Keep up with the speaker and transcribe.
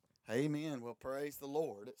Amen. Well, praise the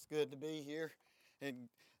Lord. It's good to be here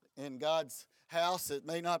in God's house. It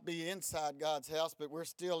may not be inside God's house, but we're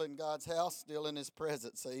still in God's house, still in His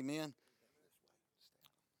presence. Amen.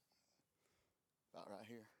 About right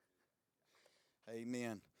here.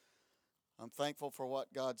 Amen. I'm thankful for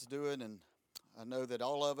what God's doing, and I know that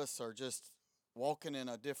all of us are just walking in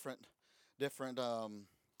a different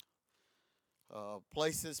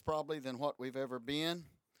places probably than what we've ever been.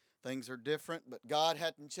 Things are different, but God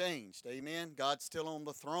hadn't changed. Amen. God's still on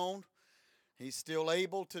the throne. He's still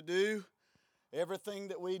able to do everything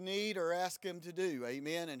that we need or ask Him to do.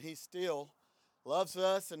 Amen. And He still loves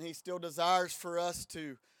us, and He still desires for us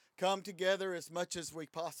to come together as much as we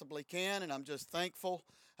possibly can. And I'm just thankful,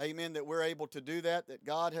 amen, that we're able to do that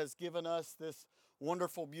God has given us this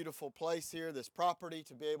wonderful, beautiful place here, this property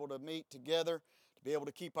to be able to meet together, to be able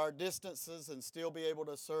to keep our distances and still be able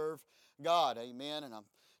to serve God. Amen. And I'm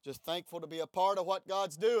just thankful to be a part of what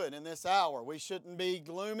God's doing in this hour. We shouldn't be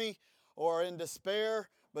gloomy or in despair,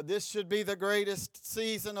 but this should be the greatest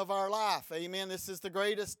season of our life. Amen. This is the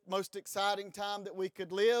greatest, most exciting time that we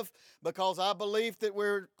could live, because I believe that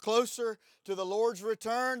we're closer to the Lord's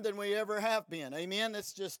return than we ever have been. Amen.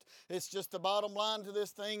 It's just the bottom line to this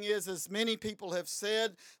thing is, as many people have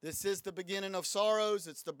said, this is the beginning of sorrows.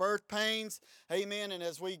 It's the birth pains. Amen. And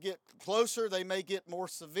as we get closer, they may get more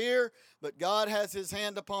severe, but God has His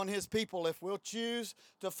hand upon His people. If we'll choose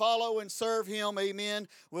to follow and serve Him, amen,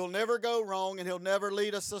 we'll never go wrong, and He'll never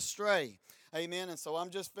lead us astray. Amen. And so I'm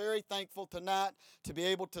just very thankful tonight to be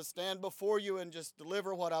able to stand before you and just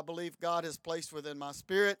deliver what I believe God has placed within my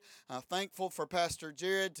spirit. I'm thankful for Pastor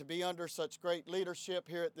Jared to be under such great leadership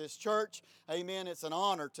here at this church. Amen. It's an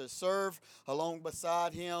honor to serve along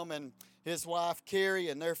beside him and his wife Carrie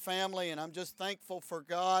and their family, and I'm just thankful for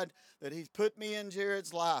God that He's put me in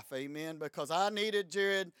Jared's life, amen, because I needed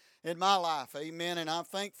Jared in my life, amen, and I'm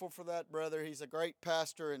thankful for that, brother. He's a great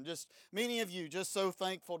pastor, and just many of you just so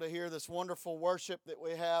thankful to hear this wonderful worship that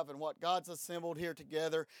we have and what God's assembled here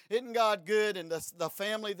together. Isn't God good? And the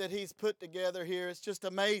family that He's put together here, it's just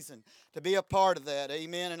amazing to be a part of that,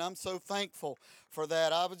 amen, and I'm so thankful for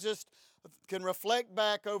that. I was just can reflect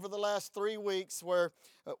back over the last 3 weeks where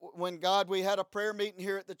when we had a prayer meeting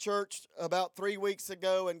here at the church about 3 weeks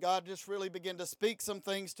ago, and God just really began to speak some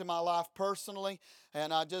things to my life personally.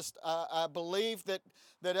 And I believe that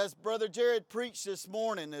as Brother Jared preached this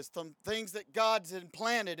morning, there's some things that God's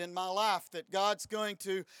implanted in my life that God's going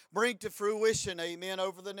to bring to fruition, amen,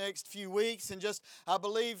 over the next few weeks. And just, I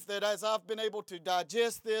believe that as I've been able to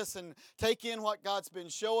digest this and take in what God's been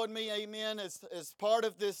showing me, amen, as part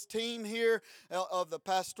of this team here of the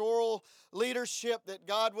pastoral leadership, that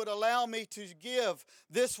God would allow me to give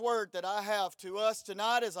this word that I have to us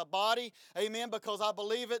tonight as a body, amen, because I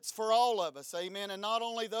believe it's for all of us, amen, and not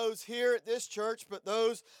only those here at this church, but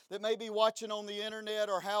those that may be watching on the internet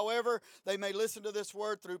or however they may listen to this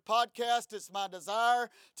word through podcast. It's my desire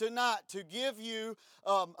tonight to give you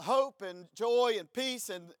hope and joy and peace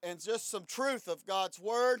and just some truth of God's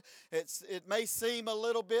word. It may seem a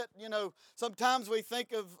little bit, sometimes we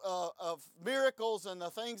think of miracles and the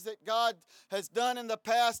things that God has done in the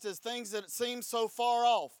past as things that seem so far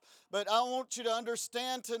off. But I want you to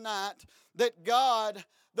understand tonight that God,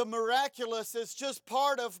 the miraculous, is just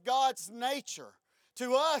part of God's nature.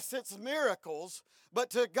 To us, it's miracles,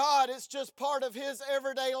 but to God, it's just part of His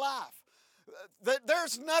everyday life.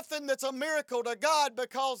 There's nothing that's a miracle to God,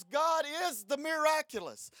 because God is the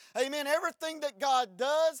miraculous. Amen. Everything that God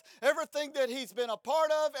does, everything that He's been a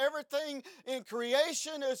part of, everything in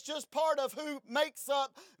creation is just part of who makes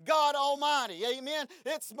up God Almighty. Amen.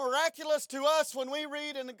 It's miraculous to us when we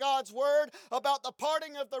read in God's Word about the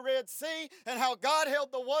parting of the Red Sea and how God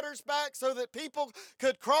held the waters back so that people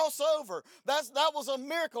could cross over. That was a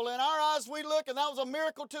miracle. In our eyes we look, and that was a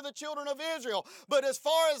miracle to the children of Israel. But as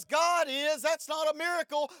far as God is, that's not a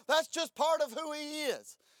miracle. That's just part of who He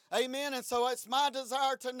is. Amen. And so it's my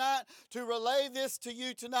desire tonight to relay this to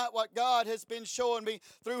you tonight, what God has been showing me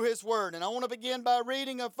through His Word. And I want to begin by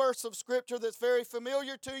reading a verse of Scripture that's very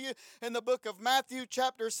familiar to you in the book of Matthew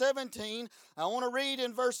chapter 17. I want to read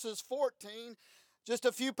in verses 14, just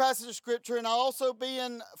a few passages of Scripture, and I'll also be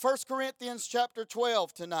in 1 Corinthians chapter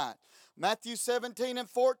 12 tonight. Matthew 17 and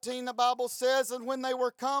 14, the Bible says, "And when they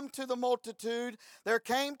were come to the multitude, there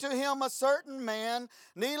came to Him a certain man,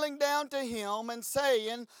 kneeling down to Him, and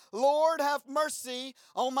saying, Lord, have mercy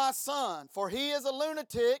on my son, for he is a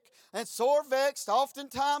lunatic, and sore vexed.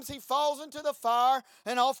 Oftentimes he falls into the fire,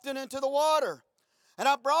 and often into the water. And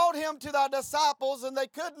I brought him to thy disciples, and they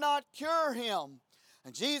could not cure him.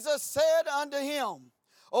 And Jesus said unto him,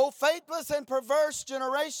 O faithless and perverse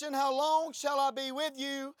generation, how long shall I be with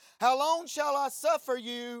you? How long shall I suffer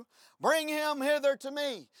you? Bring him hither to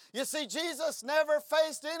me. You see, Jesus never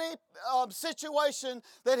faced any situation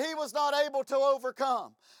that he was not able to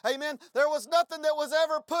overcome. Amen. There was nothing that was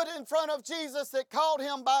ever put in front of Jesus that caught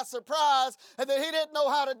him by surprise and that he didn't know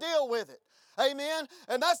how to deal with it. Amen.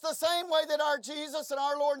 And that's the same way that our Jesus and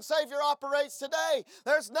our Lord and Savior operates today.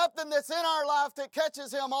 There's nothing that's in our life that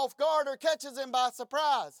catches him off guard or catches him by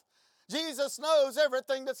surprise. Jesus knows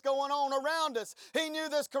everything that's going on around us. He knew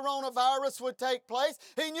this coronavirus would take place.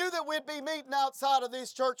 He knew that we'd be meeting outside of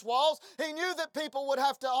these church walls. He knew that people would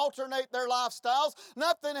have to alternate their lifestyles.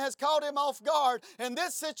 Nothing has caught him off guard. And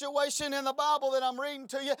this situation in the Bible that I'm reading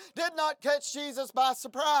to you did not catch Jesus by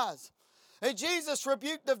surprise. And Jesus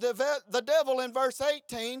rebuked the devil in verse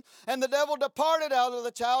 18, and the devil departed out of the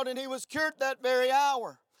child, and he was cured that very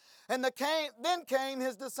hour. And then came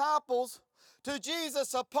his disciples to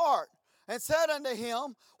Jesus apart, and said unto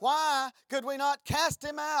him, Why could we not cast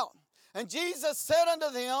him out? And Jesus said unto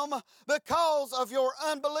them, Because of your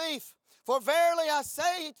unbelief. For verily I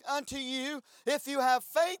say unto you, if you have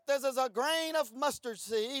faith as is a grain of mustard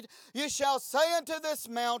seed, you shall say unto this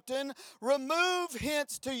mountain, Remove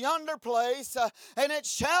hence to yonder place, and it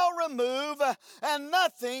shall remove, and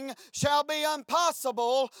nothing shall be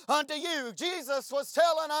impossible unto you. Jesus was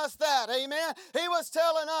telling us that, amen. He was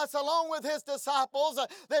telling us, along with his disciples,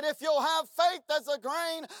 that if you'll have faith as a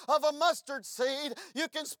grain of a mustard seed, you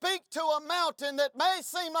can speak to a mountain that may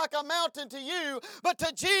seem like a mountain to you, but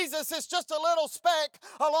to Jesus it's just a little speck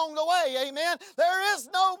along the way, amen. There is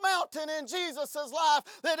no mountain in Jesus' life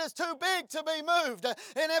that is too big to be moved.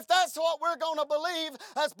 And if that's what we're going to believe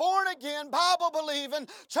as born again, Bible believing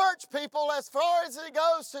church people as far as it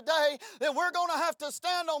goes today, then we're going to have to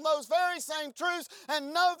stand on those very same truths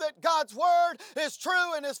and know that God's word is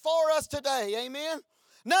true and is for us today, amen.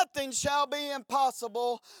 Nothing shall be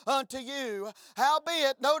impossible unto you.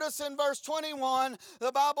 Howbeit, notice in verse 21,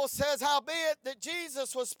 the Bible says, Howbeit that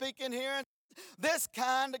Jesus was speaking here, this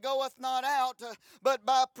kind goeth not out, but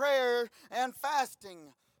by prayer and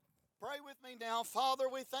fasting. Pray with me now. Father,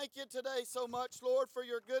 we thank you today so much, Lord, for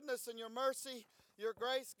your goodness and your mercy, your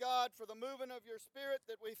grace, God, for the moving of your Spirit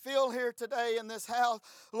that we feel here today in this house.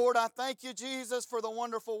 Lord, I thank you, Jesus, for the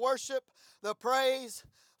wonderful worship, the praise.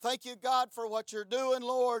 Thank you, God, for what you're doing,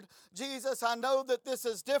 Lord. Jesus, I know that this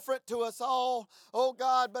is different to us all, oh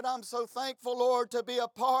God, but I'm so thankful, Lord, to be a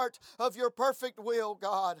part of your perfect will,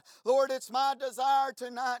 God. Lord, it's my desire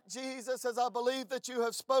tonight, Jesus, as I believe that you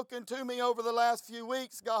have spoken to me over the last few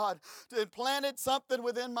weeks, God, to implanted something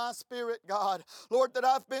within my spirit, God. Lord, that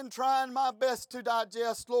I've been trying my best to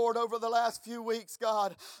digest, Lord, over the last few weeks,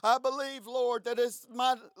 God. I believe, Lord, that it's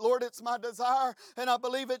my desire, and I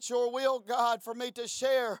believe it's your will, God, for me to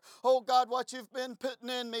share, oh God, what you've been putting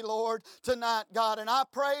in me, Lord, tonight, God. And I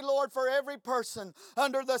pray, Lord, for every person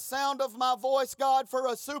under the sound of my voice, God, for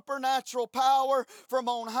a supernatural power from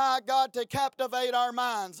on high, God, to captivate our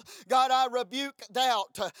minds. God, I rebuke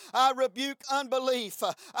doubt. I rebuke unbelief.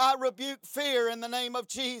 I rebuke fear in the name of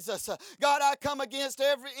Jesus. God, I come against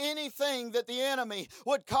anything that the enemy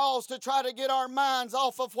would cause to try to get our minds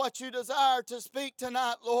off of what you desire to speak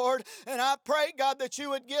tonight, Lord. And I pray, God, that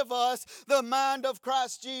you would give us the mind of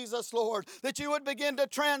Christ Jesus, Lord, that you would begin to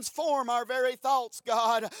transform our very thoughts,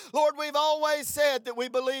 God. Lord, we've always said that we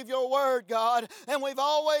believe your word, God, and we've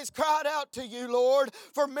always cried out to you, Lord,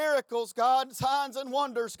 for miracles, God, signs and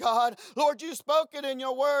wonders, God. Lord, you spoke it in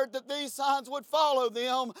your word that these signs would follow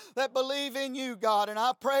them that believe in you, God. And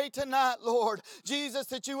I pray tonight, Lord, Jesus,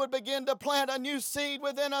 that you would begin to plant a new seed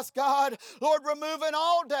within us, God. Lord, removing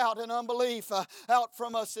all doubt and unbelief out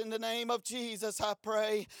from us in the name of Jesus, I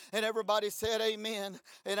pray. And everybody said amen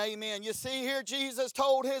and amen. You see here, Jesus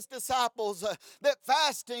told his disciples that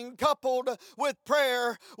fasting coupled with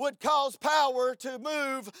prayer would cause power to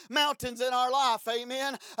move mountains in our life.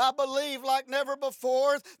 Amen. I believe like never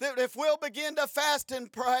before that if we'll begin to fast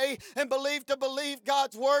and pray and believe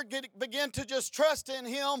God's word, begin to just trust in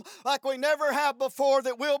him like we never have before,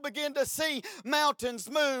 that we'll begin to see mountains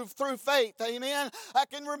move through faith. Amen. I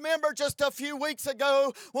can remember just a few weeks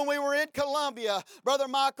ago when we were in Columbia, Brother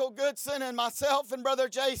Michael Goodson and myself and Brother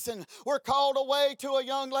Jason were called away to a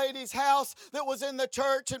young lady's house that was in the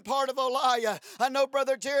church in part of Olaya. I know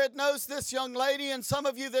Brother Jared knows this young lady, and some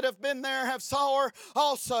of you that have been there have saw her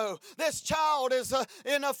also. This child is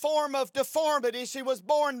in a form of deformity. She was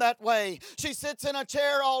born that way. She sits in a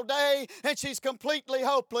chair all day, and she's completely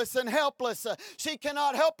hopeless and helpless. She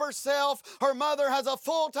cannot help herself. Her mother has a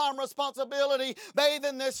full-time responsibility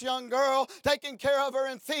bathing this young girl, taking care of her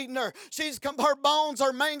and feeding her. Her bones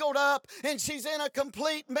are mangled up, and she's in a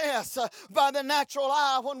complete mess by the natural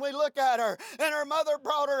eye when we look at her. And her mother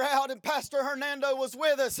brought her out, and Pastor Hernando was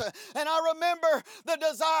with us. And I remember the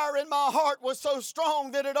desire in my heart was so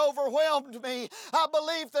strong that it overwhelmed me. I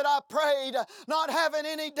believed that I prayed, not having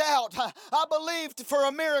any doubt. I believed for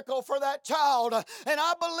a miracle for that child. And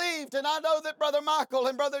I believed, and I know that Brother Michael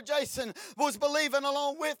and Brother Jason was believing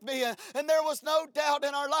along with me. And there was no doubt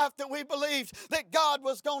in our life that we believed that God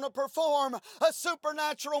was going to perform a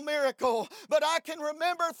supernatural miracle. But I can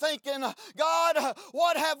remember thinking, God,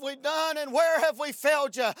 what have we done and where have we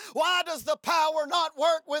failed you? Why does the power not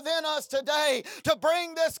work within us today to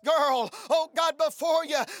bring this girl, oh God, before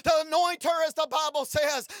you, to anoint her as the Bible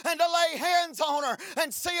says, and to lay hands on her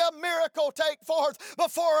and see a miracle take forth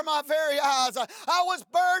before my very eyes? I was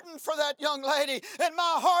burdened for that young lady, and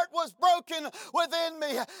my heart was broken within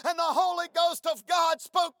me. And the Holy Ghost of God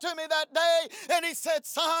spoke to me that day, and He said,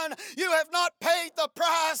 son, you have not paid the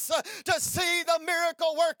price to see the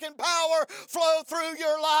miracle working power flow through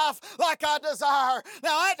your life like I desire.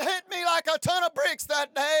 Now, it hit me like a ton of bricks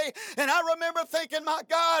that day, and I remember thinking, my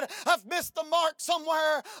God, I've missed the mark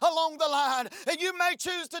somewhere along the line. And you may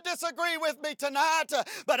choose to disagree with me tonight,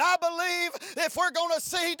 but I believe if we're going to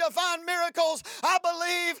see divine miracles, I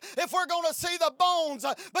believe if we're going to see the bones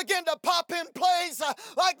begin to pop in place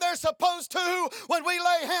like they're supposed to when we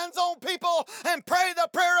lay hands on people and pray the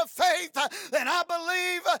prayer of faith, then I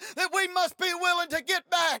believe that we must be willing to get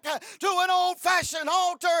back to an old-fashioned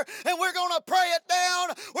altar, and we're going to pray it down,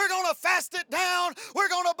 we're going to fast it down, we're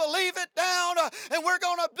going to believe it down, and we're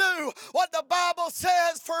going to do what the Bible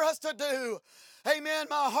says for us to do. Amen.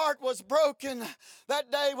 My heart was broken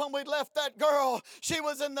that day when we left that girl. She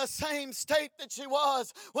was in the same state that she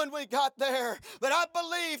was when we got there. But I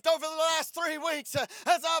believed over the last 3 weeks as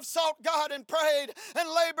I've sought God and prayed and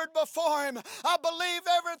labored before Him, I believe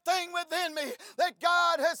everything within me that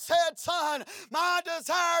God has said, son, my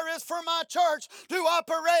desire is for my church to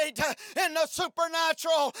operate in the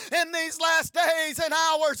supernatural in these last days and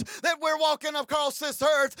hours that we're walking across this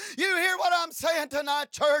earth. You hear what I'm saying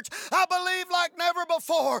tonight, church? I believe like never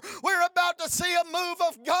before. We're about to see a move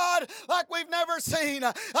of God like we've never seen.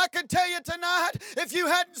 I can tell you tonight, if you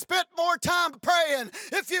hadn't spent more time praying,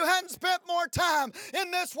 if you hadn't spent more time in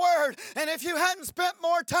this word, and if you hadn't spent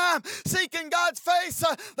more time seeking God's face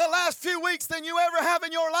the last few weeks than you ever have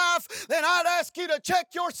in your life, then I'd ask you to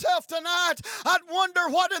check yourself tonight. I'd wonder,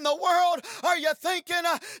 what in the world are you thinking?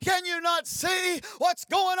 Can you not see what's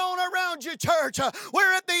going on around you, church?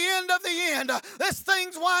 We're at the end of the end. This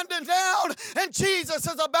thing's winding down, and Jesus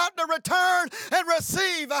is about to return and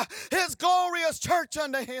receive His glorious church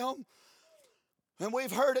unto Him. And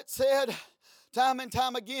we've heard it said time and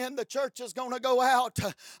time again, the church is going to go out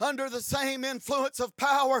under the same influence of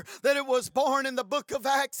power that it was born in the book of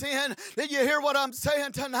Acts in. Did you hear what I'm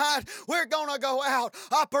saying tonight? We're going to go out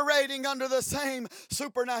operating under the same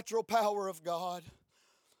supernatural power of God.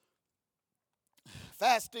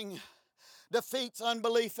 Fasting defeats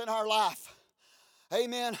unbelief in our life.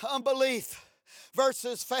 Amen. Unbelief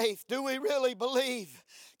versus faith. Do we really believe?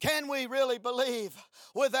 Can we really believe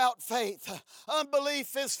without faith?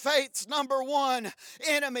 Unbelief is faith's number one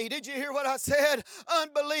enemy. Did you hear what I said?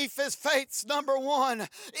 Unbelief is faith's number one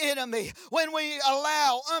enemy. When we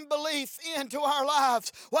allow unbelief into our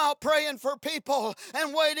lives while praying for people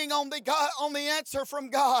and waiting on the answer from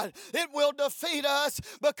God, it will defeat us,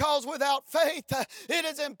 because without faith it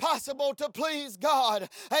is impossible to please God.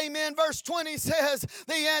 Amen. Verse 20 says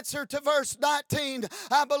the answer to verse 19.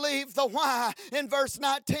 I believe the why in verse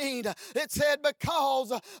 19. It said,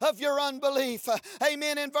 because of your unbelief.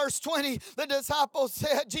 Amen. In verse 20, the disciples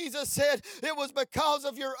said, Jesus said, it was because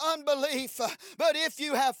of your unbelief. But if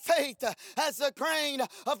you have faith as a grain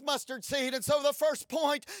of mustard seed. And so the first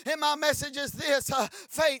point in my message is this,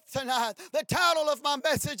 faith tonight. The title of my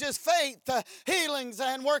message is Faith, Healings,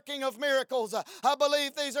 and Working of Miracles. I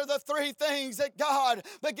believe these are the three things that God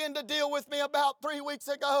began to deal with me about 3 weeks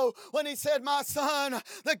ago when He said, my son,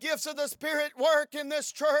 the gifts of the Spirit work in this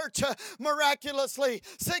church miraculously.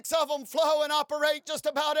 6 of them flow and operate just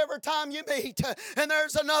about every time you meet. And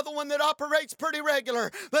there's another one that operates pretty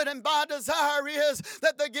regular. But my desire is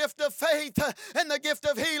that the gift of faith and the gift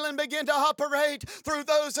of healing begin to operate through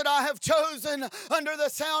those that I have chosen under the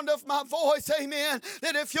sound of my voice. Amen.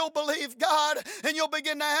 That if you'll believe God and you'll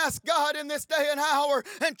begin to ask God in this day and hour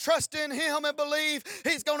and trust in Him and believe,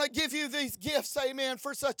 He's going to give you these gifts. Amen.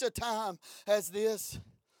 For such a time as this.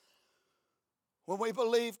 When we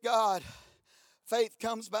believe God, faith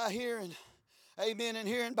comes by hearing, Amen. And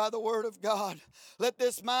hearing by the word of God. Let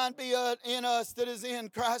this mind be in us that is in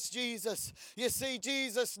Christ Jesus. You see,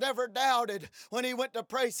 Jesus never doubted when he went to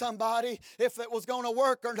pray somebody if it was going to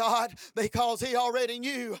work or not, because he already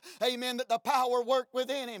knew, amen, that the power worked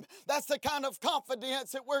within him. That's the kind of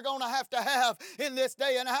confidence that we're going to have in this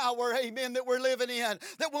day and hour, amen, that we're living in.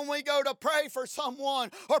 That when we go to pray for someone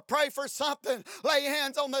or pray for something, lay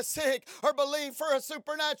hands on the sick or believe for a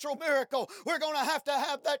supernatural miracle, we're going to have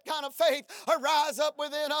that kind of faith rise up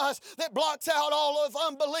within us that blocks out all of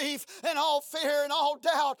unbelief and all fear and all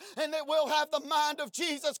doubt, and that we'll have the mind of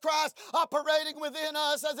Jesus Christ operating within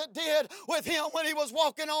us as it did with him when he was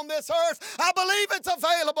walking on this earth. I believe it's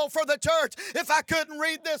available for the church. If I couldn't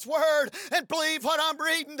read this word and believe what I'm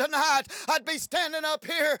reading tonight, I'd be standing up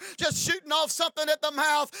here just shooting off something at the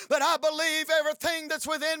mouth. But I believe everything that's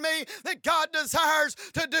within me that God desires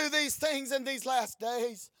to do these things in these last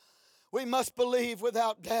days. We must believe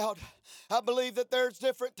without doubt. I believe that there's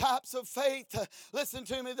different types of faith. Listen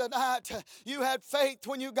to me tonight. You had faith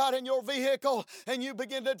when you got in your vehicle and you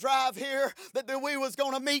began to drive here that we was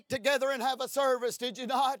going to meet together and have a service, did you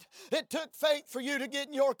not? It took faith for you to get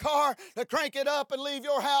in your car, to crank it up and leave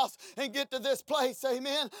your house and get to this place,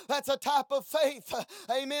 amen? That's a type of faith,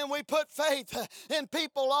 amen? We put faith in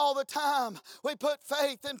people all the time. We put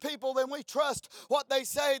faith in people, then we trust what they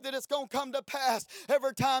say that it's going to come to pass.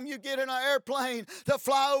 Every time you get in an airplane to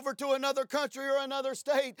fly over to another country or another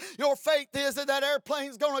state, your faith is that that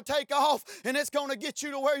airplane's going to take off and it's going to get you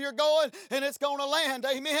to where you're going and it's going to land,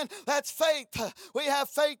 amen? That's faith. We have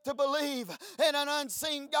faith to believe in an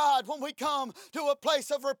unseen God. When we come to a place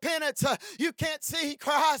of repentance, you can't see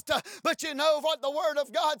Christ, but you know what the Word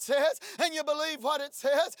of God says, and you believe what it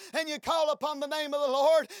says, and you call upon the name of the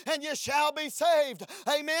Lord, and you shall be saved,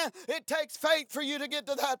 amen? It takes faith for you to get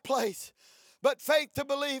to that place. But faith to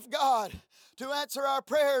believe God, to answer our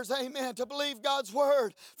prayers, amen, to believe God's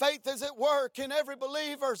word. Faith is at work in every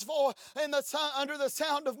believer's voice, under the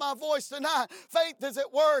sound of my voice tonight. Faith is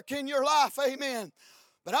at work in your life, amen.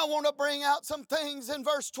 But I want to bring out some things in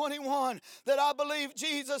verse 21 that I believe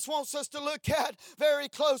Jesus wants us to look at very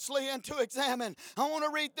closely and to examine. I want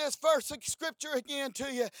to read this verse of Scripture again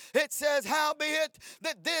to you. It says, "Howbeit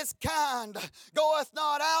that this kind goeth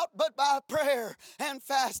not out but by prayer and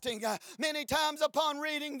fasting." Many times upon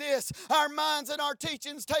reading this, our minds and our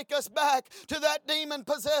teachings take us back to that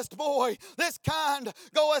demon-possessed boy. This kind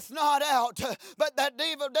goeth not out, but that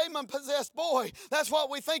demon-possessed boy. That's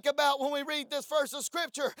what we think about when we read this verse of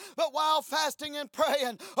Scripture. But while fasting and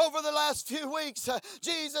praying over the last few weeks,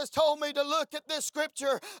 Jesus told me to look at this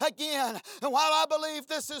Scripture again. And while I believe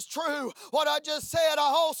this is true, what I just said,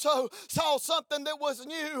 I also saw something that was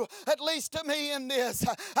new, at least to me, in this.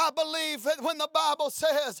 I believe that when the Bible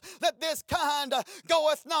says that this kind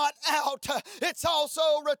goeth not out, it's also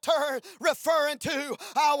referring to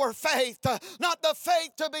our faith. Not the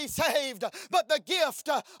faith to be saved, but the gift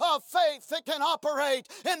of faith that can operate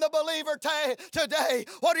in the believer today.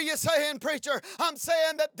 What are you saying, preacher? I'm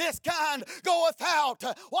saying that this kind goeth out.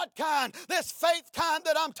 What kind? This faith kind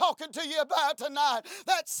that I'm talking to you about tonight.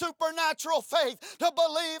 That supernatural faith to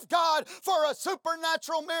believe God for a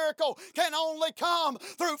supernatural miracle can only come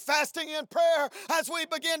through fasting and prayer as we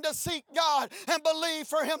begin to seek God and believe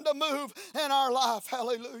for Him to move in our life.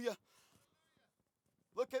 Hallelujah.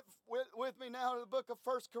 Look at with me now to the book of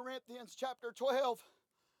 1 Corinthians chapter 12.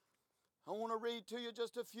 I want to read to you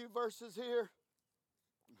just a few verses here.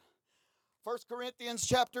 1 Corinthians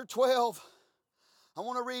chapter 12. I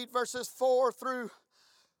want to read verses 4 through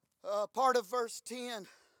part of verse 10.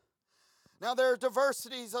 Now there are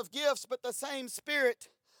diversities of gifts, but the same Spirit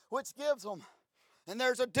which gives them. And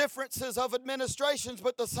there's a differences of administrations,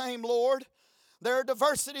 but the same Lord. There are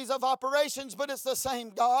diversities of operations, but it's the same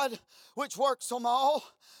God which works them all.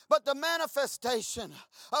 But the manifestation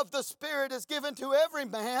of the Spirit is given to every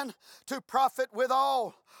man to profit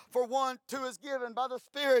withal. For one, two is given by the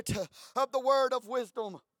Spirit of the word of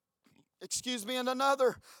wisdom. And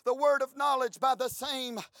another, the word of knowledge by the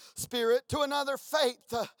same Spirit. To another,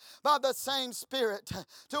 faith by the same Spirit.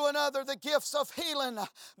 To another, the gifts of healing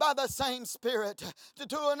by the same Spirit.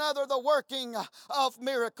 To another, the working of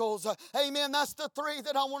miracles. Amen. That's the three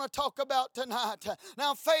that I want to talk about tonight.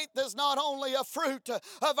 Now, faith is not only a fruit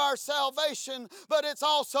of our salvation, but it's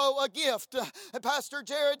also a gift. Pastor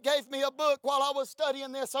Jared gave me a book while I was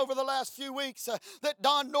studying this over the last few weeks that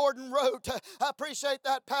Don Norton wrote. I appreciate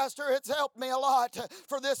that, Pastor. It's helped me a lot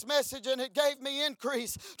for this message, and it gave me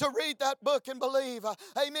increase to read that book and believe.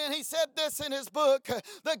 Amen. He said this in his book,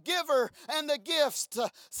 The Giver and the Gifts,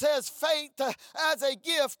 says faith as a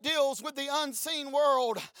gift deals with the unseen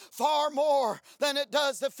world far more than it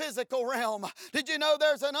does the physical realm. Did you know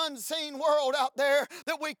there's an unseen world out there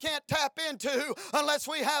that we can't tap into unless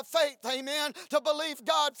we have faith, amen, to believe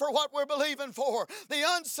God for what we're believing for? The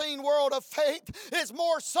unseen world of faith is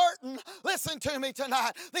more certain. Listen to me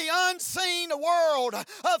tonight. The unseen world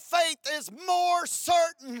of faith is more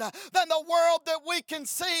certain than the world that we can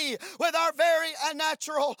see with our very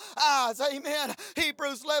natural eyes. Amen.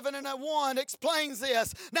 Hebrews 11:1 explains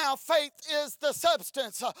this. Now faith is the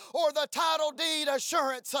substance or the title deed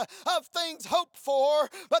assurance of things hoped for,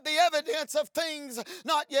 but the evidence of things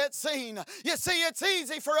not yet seen. You see, it's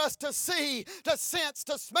easy for us to see, to sense,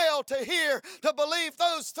 to smell, to hear, to believe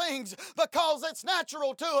those things because it's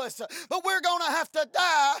natural to us. But we're going to have to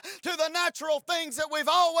die to the natural things that we've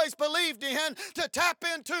always believed in to tap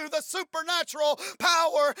into the supernatural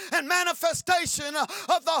power and manifestation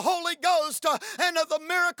of the Holy Ghost and of the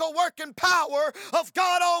miracle working power of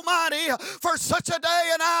God Almighty for such a day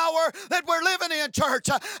and hour that we're living in, church.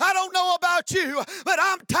 I don't know about you, but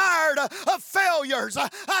I'm tired of failures.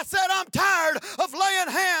 I said I'm tired of laying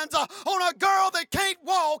hands on a girl that can't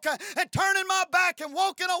walk and turning my back and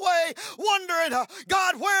walking away wondering,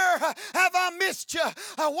 God, where have I missed you?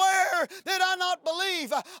 Where did I not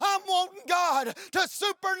believe? I'm wanting God to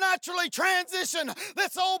supernaturally transition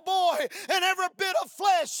this old boy and every bit of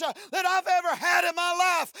flesh that I've ever had in my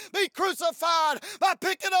life be crucified by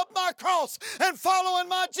picking up my cross and following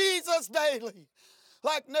my Jesus daily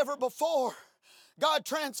like never before. God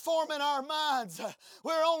transforming our minds.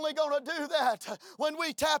 We're only going to do that when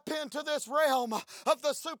we tap into this realm of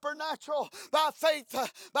the supernatural by faith,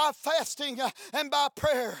 by fasting, and by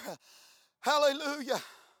prayer. Hallelujah.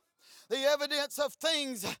 The evidence of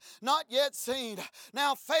things not yet seen.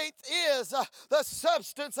 Now, faith is the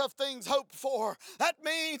substance of things hoped for. That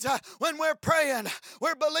means when we're praying,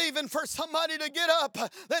 we're believing for somebody to get up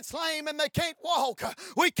that's lame and they can't walk.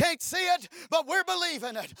 We can't see it, but we're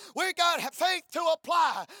believing it. We got faith to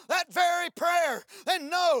apply that very prayer and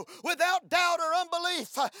know without doubt or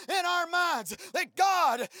unbelief in our minds that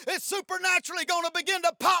God is supernaturally going to begin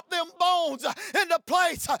to pop them bones into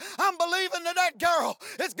place. I'm believing that girl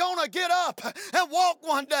is going to get up and walk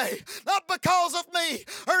one day, not because of me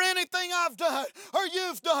or anything I've done or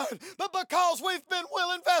you've done, but because we've been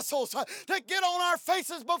willing vessels to get on our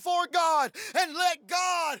faces before God and let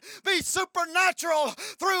God be supernatural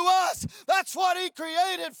through us. That's what He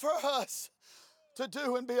created for us to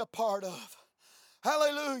do and be a part of.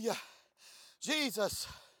 Hallelujah. Jesus,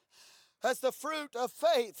 as the fruit of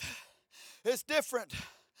faith, is different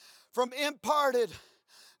from imparted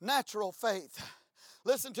natural faith.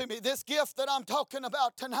 Listen to me, this gift that I'm talking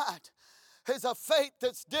about tonight is a faith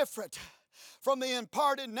that's different from the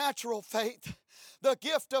imparted natural faith. The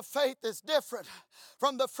gift of faith is different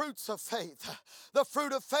from the fruits of faith. The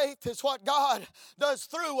fruit of faith is what God does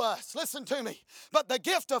through us. Listen to me. But the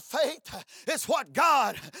gift of faith is what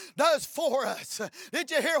God does for us.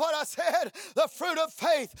 Did you hear what I said? The fruit of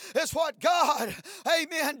faith is what God,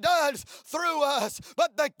 amen, does through us.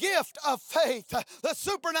 But the gift of faith, the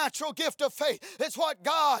supernatural gift of faith, is what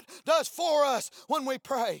God does for us when we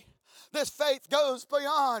pray. This faith goes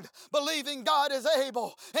beyond believing God is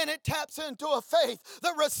able, and it taps into a faith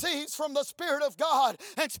that receives from the Spirit of God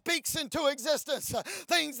and speaks into existence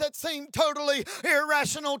things that seem totally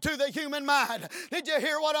irrational to the human mind. Did you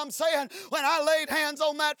hear what I'm saying? When I laid hands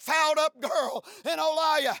on that fouled up girl in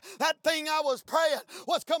Olaya, that thing I was praying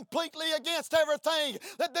was completely against everything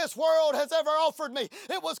that this world has ever offered me.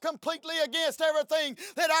 It was completely against everything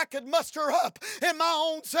that I could muster up in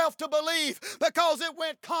my own self to believe, because it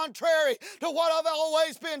went contrary to what I've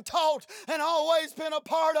always been taught and always been a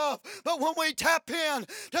part of. But when we tap in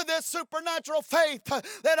to this supernatural faith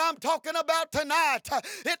that I'm talking about tonight,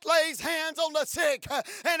 it lays hands on the sick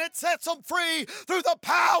and it sets them free through the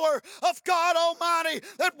power of God Almighty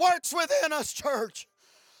that works within us, church.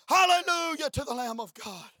 Hallelujah to the Lamb of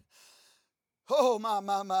God. Oh, my,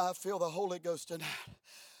 I feel the Holy Ghost tonight.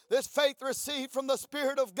 This faith received from the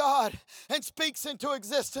Spirit of God and speaks into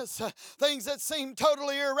existence things that seem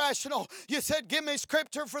totally irrational. You said, give me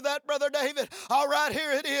scripture for that, Brother David. All right,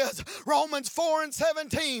 here it is. Romans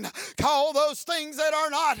 4:17. Call those things that are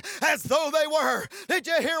not as though they were. Did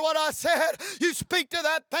you hear what I said? You speak to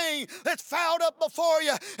that thing that's fouled up before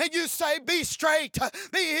you and you say, be straight,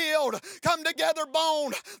 be healed, come together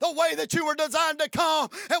boned the way that you were designed to come,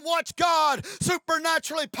 and watch God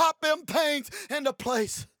supernaturally pop them pains into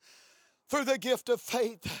place. Through the gift of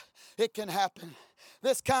faith, it can happen.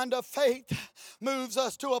 This kind of faith moves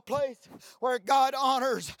us to a place where God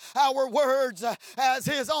honors our words as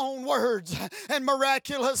His own words and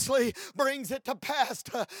miraculously brings it to pass.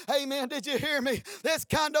 Amen. Did you hear me? This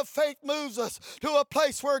kind of faith moves us to a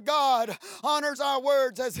place where God honors our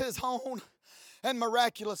words as His own and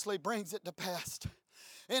miraculously brings it to pass.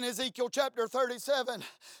 In Ezekiel chapter 37,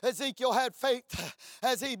 Ezekiel had faith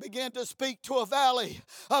as he began to speak to a valley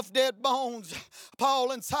of dead bones.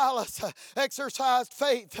 Paul and Silas exercised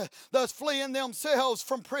faith, thus fleeing themselves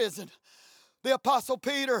from prison. The Apostle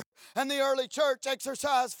Peter and the early church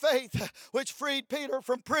exercised faith, which freed Peter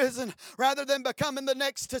from prison rather than becoming the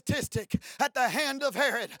next statistic at the hand of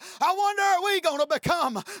Herod. I wonder, are we going to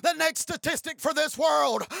become the next statistic for this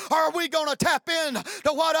world? Or are we going to tap in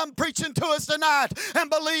to what I'm preaching to us tonight and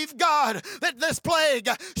believe God that this plague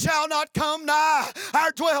shall not come nigh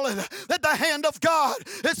our dwelling, that the hand of God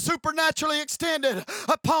is supernaturally extended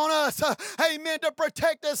upon us, amen, to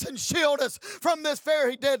protect us and shield us from this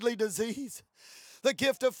very deadly disease. The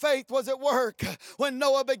gift of faith was at work when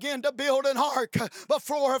Noah began to build an ark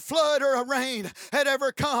before a flood or a rain had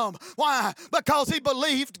ever come. Why? Because he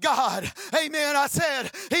believed God. Amen. I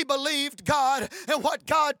said he believed God and what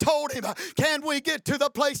God told him. Can we get to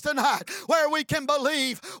the place tonight where we can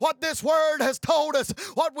believe what this word has told us,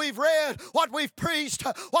 what we've read, what we've preached,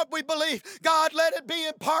 what we believe? God, let it be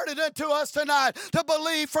imparted unto us tonight to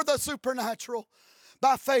believe for the supernatural.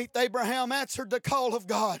 By faith, Abraham answered the call of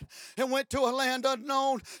God and went to a land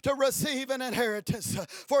unknown to receive an inheritance.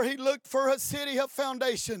 For he looked for a city of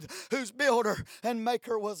foundations whose builder and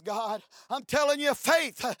maker was God. I'm telling you,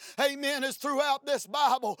 faith, amen, is throughout this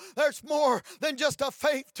Bible. There's more than just a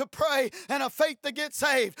faith to pray and a faith to get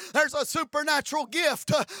saved. There's a supernatural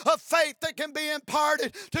gift of faith that can be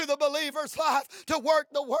imparted to the believer's life to work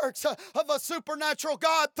the works of a supernatural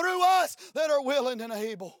God through us that are willing and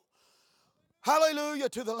able. Hallelujah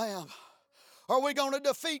to the Lamb. Are we going to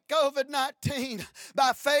defeat COVID-19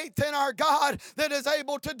 by faith in our God that is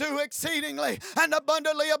able to do exceedingly and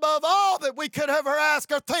abundantly above all that we could ever ask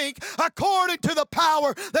or think according to the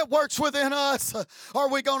power that works within us? Are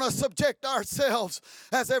we going to subject ourselves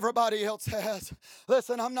as everybody else has?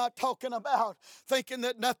 Listen, I'm not talking about thinking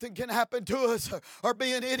that nothing can happen to us or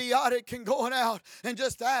being idiotic and going out and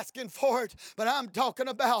just asking for it, but I'm talking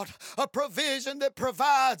about a provision that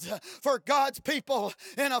provides for God's people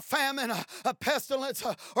in a famine, a pestilence,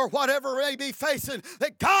 or whatever may be facing,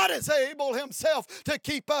 that God is able Himself to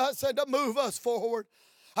keep us and to move us forward.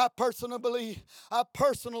 I personally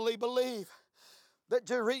believe that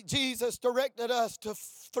Jesus directed us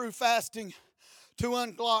through fasting to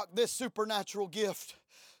unlock this supernatural gift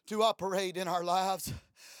to operate in our lives.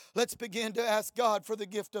 Let's begin to ask God for the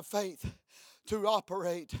gift of faith to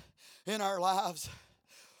operate in our lives.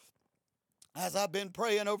 As I've been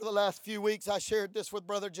praying over the last few weeks, I shared this with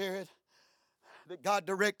Brother Jared, that God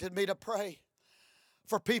directed me to pray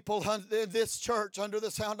for people in this church under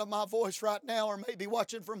the sound of my voice right now, or maybe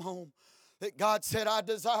watching from home, that God said, I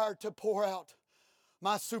desire to pour out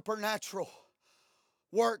my supernatural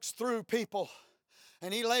works through people.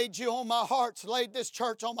 And He laid you on my hearts, laid this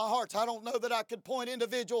church on my hearts. I don't know that I could point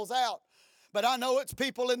individuals out, but I know it's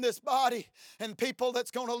people in this body and people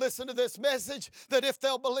that's going to listen to this message that if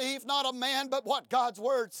they'll believe, not a man, but what God's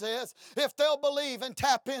Word says, if they'll believe and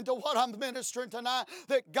tap into what I'm ministering tonight,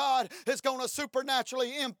 that God is going to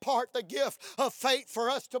supernaturally impart the gift of faith for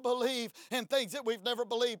us to believe in things that we've never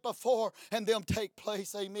believed before and them take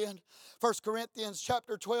place. Amen. 1 Corinthians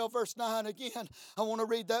chapter 12, verse 9 again. I want to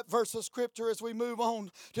read that verse of Scripture as we move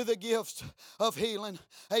on to the gifts of healing.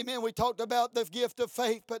 Amen. We talked about the gift of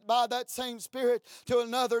faith, but by that same Spirit to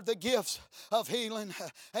another, the gifts of healing.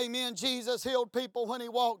 Amen. Jesus healed people when He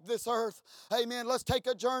walked this earth. Amen. Let's take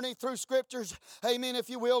a journey through Scriptures. Amen. If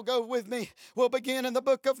you will, go with me. We'll begin in the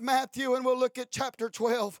book of Matthew and we'll look at chapter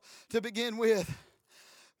 12 to begin with.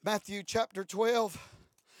 Matthew chapter 12.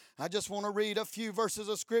 I just want to read a few verses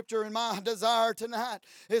of Scripture, and my desire tonight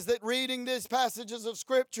is that reading these passages of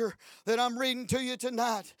Scripture that I'm reading to you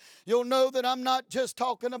tonight, you'll know that I'm not just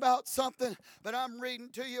talking about something, but I'm reading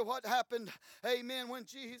to you what happened, amen, when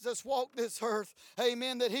Jesus walked this earth,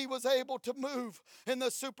 amen, that He was able to move in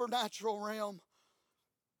the supernatural realm.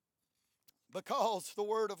 Because the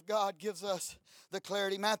Word of God gives us the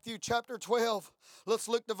clarity. Matthew chapter 12, let's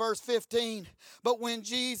look to verse 15. But when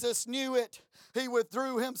Jesus knew it, He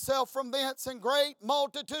withdrew Himself from thence, and great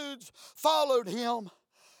multitudes followed Him,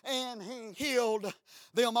 and He healed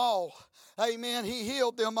them all. Amen. He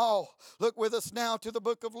healed them all. Look with us now to the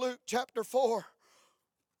book of Luke chapter 4.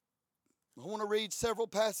 I want to read several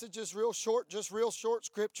passages real short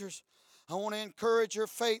scriptures. I want to encourage your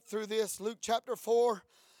faith through this. Luke chapter 4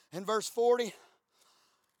 and verse 40.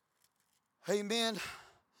 Amen.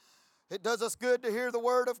 It does us good to hear the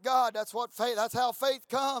word of God. That's how faith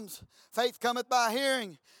comes. Faith cometh by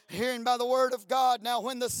hearing, hearing by the word of God. Now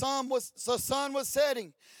when the sun was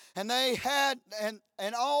setting, and they had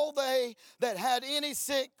and all they that had any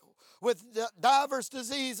sick with divers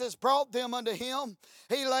diseases brought them unto him.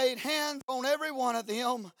 He laid hands on every one of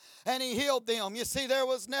them, and he healed them. You see, there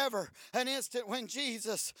was never an instant when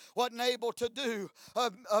Jesus wasn't able to do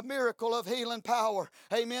a miracle of healing power.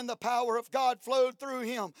 Amen. The power of God flowed through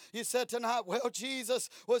him. You said tonight, well, Jesus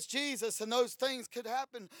was Jesus, and those things could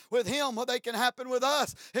happen with him. Well, they can happen with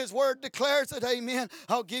us. His word declares it. Amen.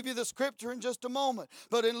 I'll give you the scripture in just a moment.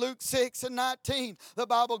 But in Luke 6:19, the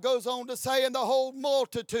Bible goes on to say, and the whole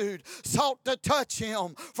multitude sought to touch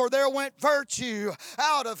him, for there went virtue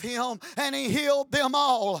out of him, and he healed them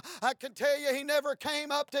all. I can tell you, he never came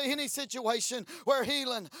up to any situation where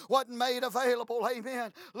healing wasn't made available.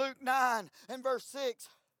 Amen. Luke 9 and verse 6.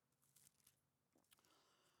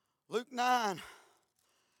 Luke 9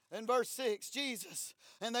 and verse 6, Jesus,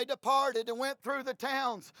 and they departed and went through the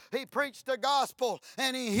towns. He preached the gospel,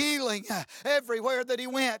 and he healing everywhere that he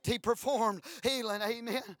went. He performed healing.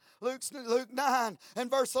 Amen. Luke 9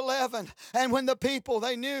 and verse 11. And when the people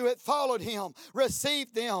they knew it followed him,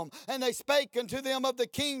 received them, and they spake unto them of the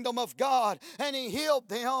kingdom of God, and he healed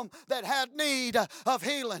them that had need of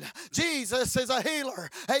healing. Jesus is a healer.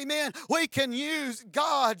 Amen. We can use,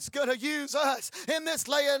 God's going to use us in this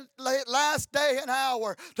last day and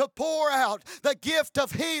hour to pour out the gift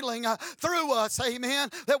of healing through us. Amen.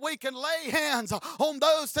 That we can lay hands on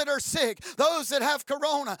those that are sick, those that have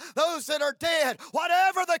corona, those that are dead,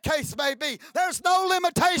 whatever the case may be. There's no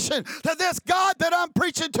limitation to this God that I'm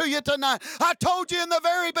preaching to you tonight. I told you in the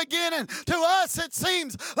very beginning, to us it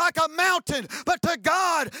seems like a mountain, but to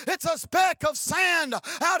God it's a speck of sand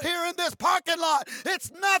out here in this parking lot.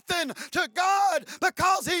 It's nothing to God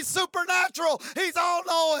because he's supernatural. He's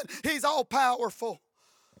all-knowing. He's all-powerful.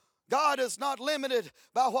 God is not limited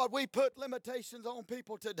by what we put limitations on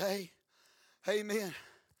people today. Amen.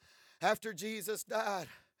 After Jesus died,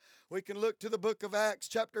 we can look to the book of Acts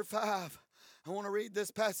chapter 5. I want to read this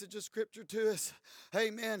passage of scripture to us.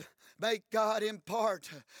 Amen. May God impart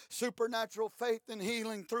supernatural faith and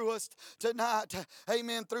healing through us tonight.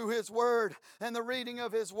 Amen. Through his word and the reading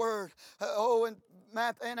of his word.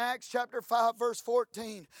 In Acts chapter 5 verse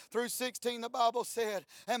 14 through 16, the Bible said,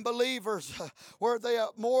 and believers were they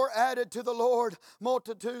more added to the Lord,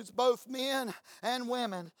 multitudes, both men and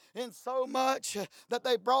women, in so much that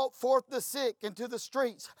they brought forth the sick into the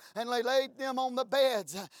streets, and they laid them on the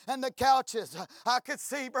beds and the couches. I could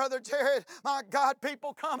see, Brother Jared, my God,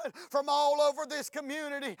 people coming from all over this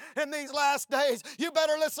community in these last days. You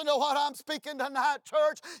better listen to what I'm speaking tonight,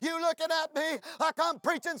 church. You looking at me like I'm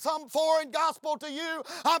preaching some foreign gospel to you.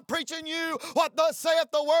 I'm preaching you what thus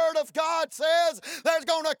saith the word of God says. There's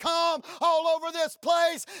going to come all over this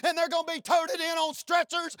place, and they're going to be toted in on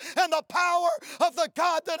stretchers, and the power of the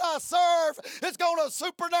God that I serve is going to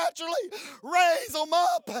supernaturally raise them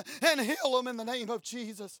up and heal them in the name of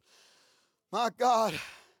Jesus. My God.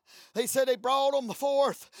 He said he brought them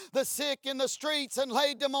forth, the sick in the streets, and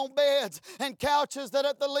laid them on beds and couches, that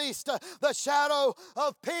at the least the shadow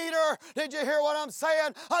of Peter, did you hear what I'm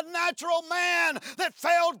saying? A natural man that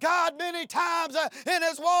failed God many times in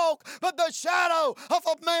his walk, but the shadow of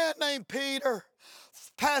a man named Peter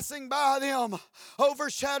passing by them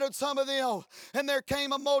overshadowed some of them. And there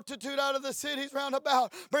came a multitude out of the cities round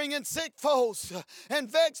about, bringing sick folks and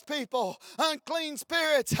vexed people, unclean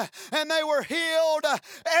spirits, and they were healed.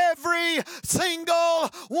 Every single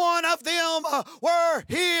one of them were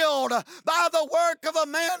healed by the work of a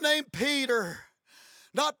man named Peter.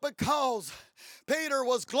 Not because Peter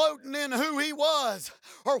was gloating in who he was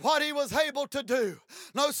or what he was able to do.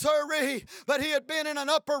 No sirree, but he had been in an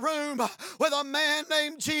upper room with a man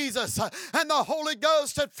named Jesus, and the Holy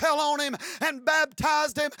Ghost had fell on him and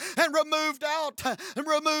baptized him and removed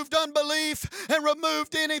unbelief and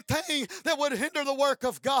removed anything that would hinder the work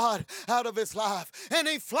of God out of his life. And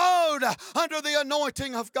he flowed under the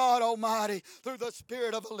anointing of God Almighty through the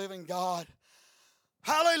Spirit of the living God.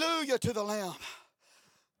 Hallelujah to the Lamb.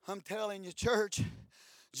 I'm telling you, church,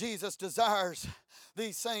 Jesus desires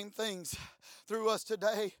these same things through us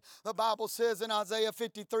today. The Bible says in Isaiah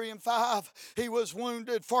 53:5, he was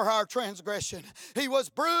wounded for our transgression. He was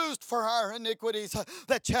bruised for our iniquities.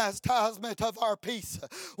 The chastisement of our peace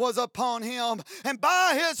was upon him, and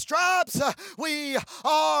by his stripes we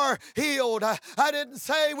are healed. I didn't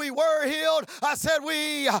say we were healed. I said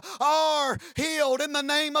we are healed in the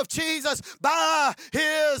name of Jesus. By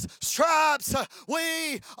his stripes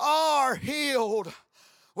we are healed.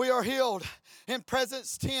 We are healed. in present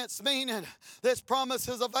tense, meaning this promise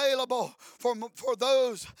is available for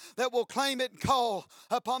those that will claim it and call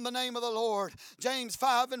upon the name of the Lord. James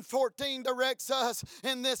 5:14 directs us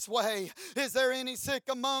in this way. Is there any sick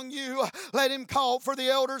among you? Let him call for the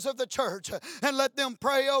elders of the church and let them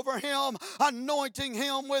pray over him, anointing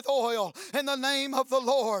him with oil in the name of the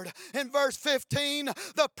Lord. In verse 15,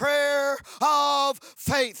 the prayer of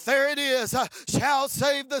faith, there it is, shall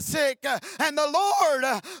save the sick, and the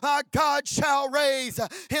Lord our God shall raise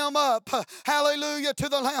him up. Hallelujah to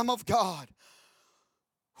the Lamb of God.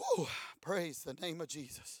 Whew, praise the name of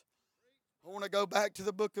Jesus. I want to go back to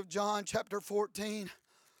the book of John chapter 14.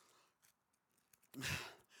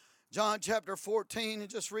 John chapter 14, and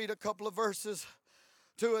just read a couple of verses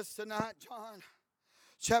to us tonight. John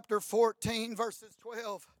chapter 14, verses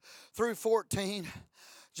 12 through 14.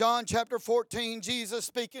 John chapter 14, Jesus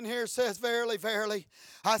speaking here says, Verily, verily,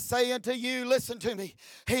 I say unto you, listen to me,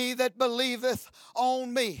 he that believeth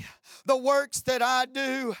on me, the works that I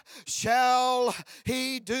do shall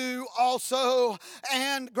he do also,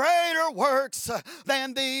 and greater works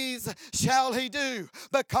than these shall he do,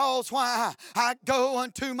 because why? I go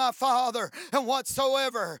unto my Father, and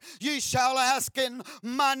whatsoever ye shall ask in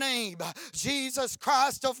my name, Jesus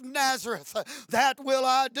Christ of Nazareth, that will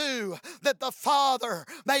I do, that the Father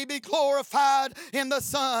may be glorified in the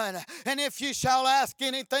Son. And if you shall ask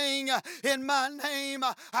anything in my name,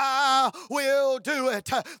 I will do it.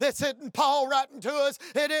 This isn't Paul writing to us.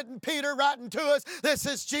 It isn't Peter writing to us. This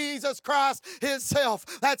is Jesus Christ himself.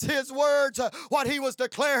 That's his words, what he was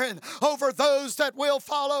declaring over those that will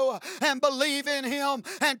follow and believe in him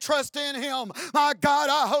and trust in him. My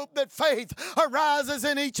God, I hope that faith arises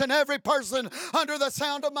in each and every person under the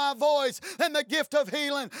sound of my voice, and the gift of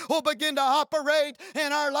healing will begin to operate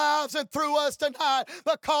in our lives and through us tonight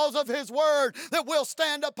because of his word, that we'll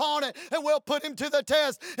stand upon it and we'll put him to the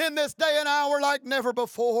test in this day and hour like never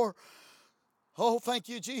before. Oh, thank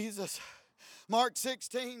you, Jesus. Mark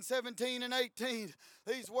 16, 17, and 18.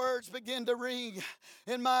 These words begin to ring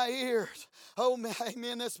in my ears. Oh,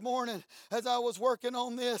 amen, this morning as I was working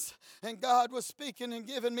on this and God was speaking and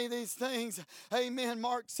giving me these things. Amen,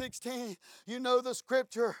 Mark 16. You know the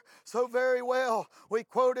scripture so very well. We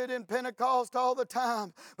quote it in Pentecost all the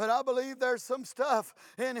time. But I believe there's some stuff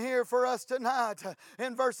in here for us tonight.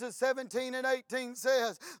 In verses 17 and 18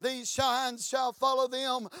 says, these signs shall follow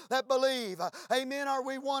them that believe. Amen, are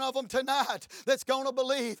we one of them tonight that's going to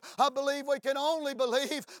believe? I believe we can only believe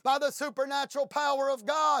by the supernatural power of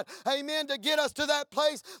God, amen, to get us to that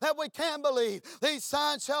place that we can believe. These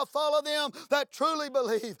signs shall follow them that truly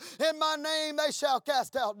believe. In my name they shall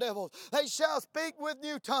cast out devils. They shall speak with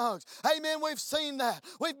new tongues. Amen, we've seen that.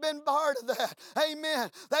 We've been part of that. Amen.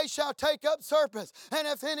 They shall take up serpents, and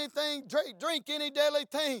if anything, drink any deadly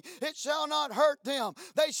thing, it shall not hurt them.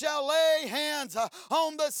 They shall lay hands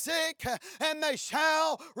on the sick, and they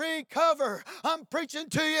shall recover. I'm preaching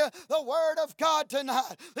to you the word of God tonight.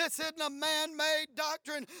 This isn't a man-made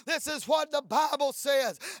doctrine. This is what the Bible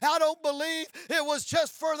says. I don't believe it was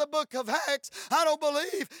just for the book of Acts. I don't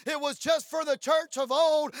believe it was just for the church of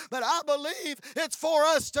old, but I believe it's for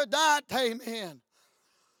us tonight. Amen.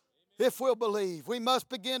 If we'll believe, we must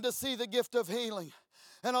begin to see the gift of healing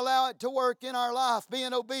and allow it to work in our life,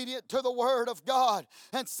 being obedient to the Word of God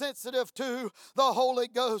and sensitive to the Holy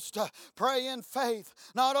Ghost. Pray in faith,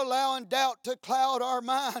 not allowing doubt to cloud our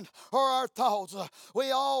mind or our thoughts.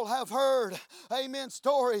 We all have heard, amen,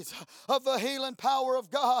 stories of the healing power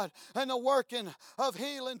of God and the working of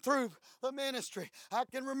healing through the ministry. I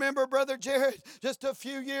can remember Brother Jared just a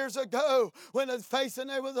few years ago when there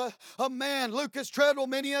was a man, Lucas Treadwell.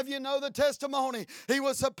 Many of you know the testimony. He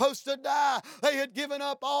was supposed to die. They had given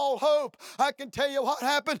up all hope. I can tell you what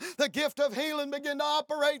happened. The gift of healing began to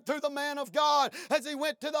operate through the man of God as he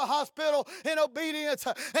went to the hospital in obedience,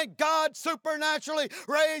 and God supernaturally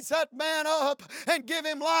raised that man up and give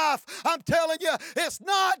him life. I'm telling you, it's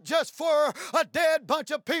not just for a dead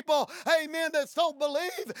bunch of people, amen, that don't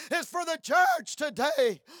believe. It's for the church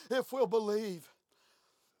today, if we'll believe.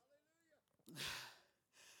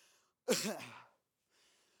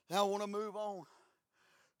 Now I want to move on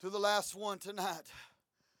to the last one tonight.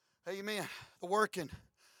 Amen. The working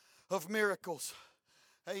of miracles.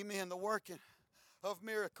 Amen. The working of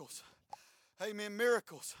miracles. Amen.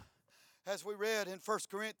 Miracles. As we read in 1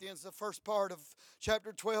 Corinthians, the first part of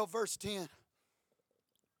chapter 12, verse 10.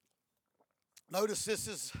 Notice this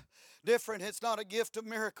is different. It's not a gift of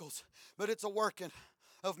miracles, but it's a working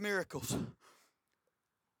of miracles.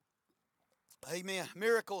 Amen.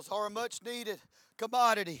 Miracles are a much needed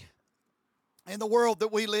commodity in the world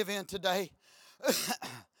that we live in today.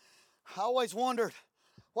 I always wondered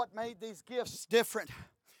what made these gifts different.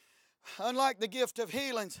 Unlike the gift of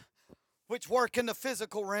healings, which work in the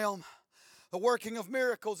physical realm, the working of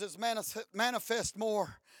miracles is manifest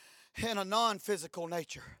more in a non-physical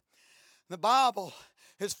nature. The Bible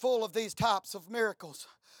is full of these types of miracles.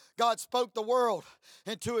 God spoke the world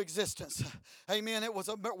into existence. Amen. It was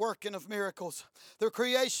a working of miracles. The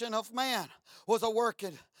creation of man was a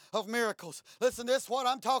working of miracles. Listen, this what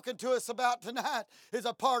I'm talking to us about tonight is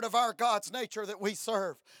a part of our God's nature that we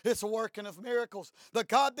serve. It's a working of miracles. The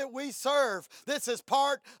God that we serve, this is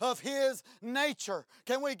part of His nature.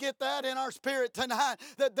 Can we get that in our spirit tonight?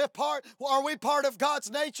 Are we part of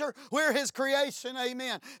God's nature? We're His creation.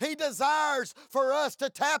 Amen. He desires for us to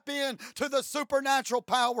tap in to the supernatural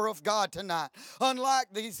power of God tonight. Unlike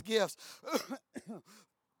these gifts,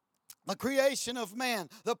 the creation of man,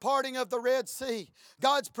 the parting of the Red Sea,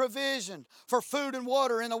 God's provision for food and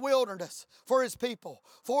water in the wilderness for His people,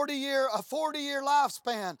 a 40-year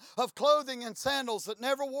lifespan of clothing and sandals that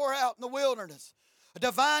never wore out in the wilderness. A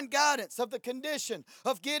divine guidance of the condition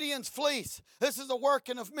of Gideon's fleece. This is a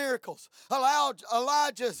working of miracles.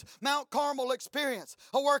 Elijah's Mount Carmel experience,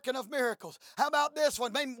 a working of miracles. How about this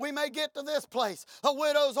one? We may get to this place. A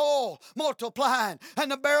widow's oil multiplying and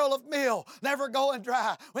the barrel of meal never going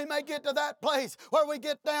dry. We may get to that place where we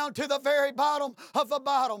get down to the very bottom of the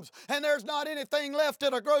bottoms and there's not anything left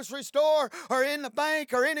at a grocery store or in the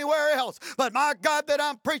bank or anywhere else. But my God, that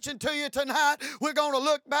I'm preaching to you tonight, we're going to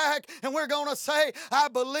look back and we're going to say, I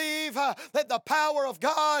believe that the power of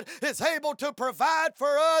God is able to provide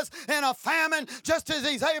for us in a famine just as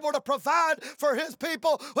He's able to provide for His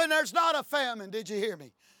people when there's not a famine. Did you hear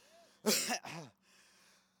me?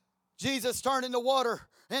 Jesus turning the water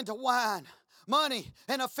into wine. Money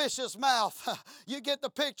in a fish's mouth. You get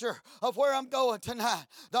the picture of where I'm going tonight.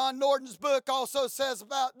 Don Norton's book also says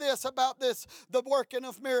about this, the working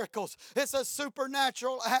of miracles. It's a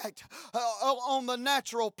supernatural act on the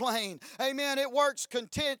natural plane. Amen. It works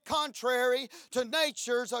contrary to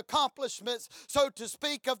nature's accomplishments, so to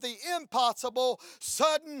speak, of the impossible,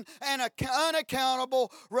 sudden, and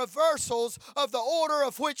unaccountable reversals of the order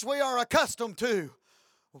of which we are accustomed to.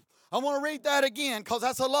 I want to read that again because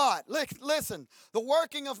that's a lot. Listen, the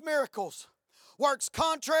working of miracles works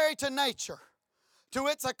contrary to nature, to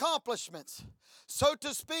its accomplishments, so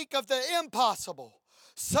to speak, of the impossible,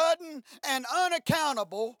 sudden, and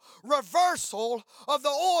unaccountable reversal of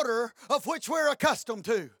the order of which we're accustomed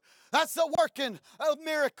to. That's the working of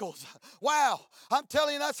miracles. Wow. I'm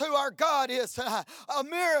telling you, that's who our God is tonight. A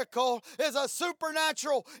miracle is a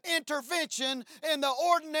supernatural intervention in the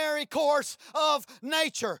ordinary course of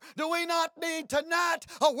nature. Do we not need tonight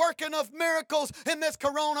a working of miracles in this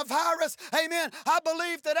coronavirus? Amen. I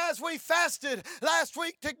believe that as we fasted last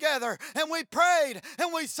week together and we prayed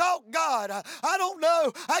and we sought God, I don't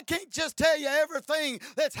know, I can't just tell you everything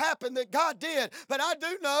that's happened that God did, but I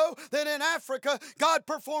do know that in Africa, God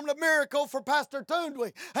performed a miracle for Pastor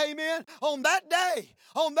Tundley. Amen. On that day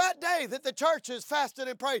that the churches fasted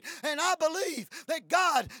and prayed. And I believe that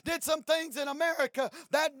God did some things in America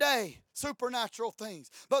that day. Supernatural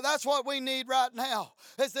things. But that's what we need right now.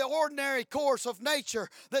 Is the ordinary course of nature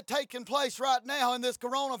that's taking place right now in this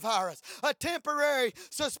coronavirus. A temporary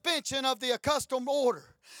suspension of the accustomed order.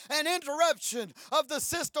 An interruption of the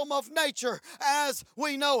system of nature as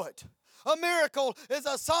we know it. A miracle is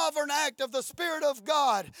a sovereign act of the Spirit of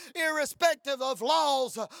God, irrespective of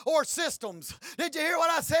laws or systems. Did you hear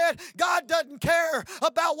what I said? God doesn't care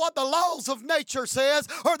about what the laws of nature says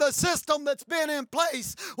or the system that's been in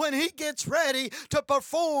place. When He gets ready to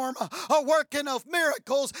perform a working of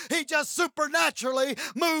miracles, He just supernaturally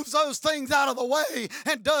moves those things out of the way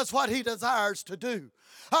and does what He desires to do.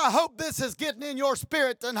 I hope this is getting in your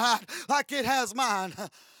spirit tonight like it has mine.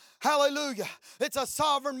 Hallelujah. It's a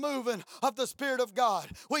sovereign moving of the Spirit of God.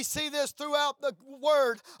 We see this throughout the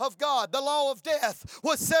Word of God. The law of death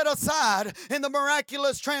was set aside in the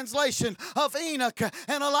miraculous translation of Enoch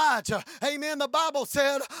and Elijah. Amen. The Bible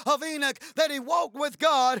said of Enoch that he walked with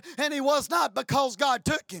God and he was not because God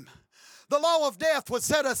took him. The law of death was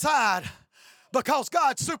set aside because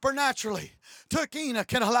God supernaturally took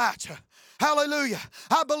Enoch and Elijah. Hallelujah.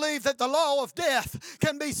 I believe that the law of death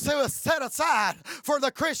can be set aside for the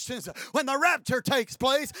Christians when the rapture takes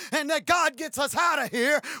place and that God gets us out of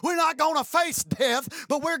here. We're not going to face death,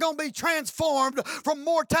 but we're going to be transformed from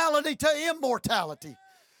mortality to immortality.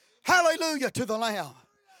 Hallelujah to the Lamb.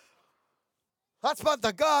 That's what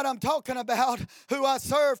the God I'm talking about, who I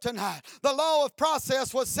serve tonight. The law of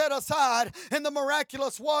process was set aside in the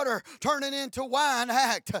miraculous water turning into wine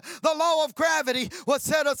act. The law of gravity was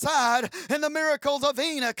set aside in the miracles of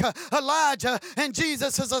Enoch, Elijah, and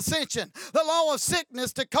Jesus' ascension. The law of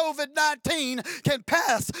sickness to COVID-19 can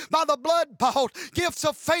pass by the blood-bought gifts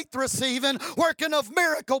of faith receiving, working of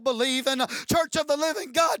miracle believing, Church of the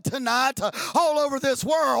living God tonight, all over this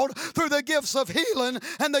world, through the gifts of healing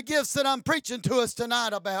and the gifts that I'm preaching to us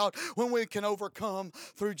tonight about, when we can overcome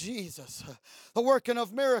through Jesus. The working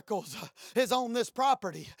of miracles is on this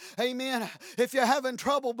property. Amen. If you're having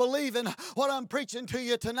trouble believing what I'm preaching to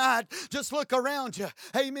you tonight, just look around you.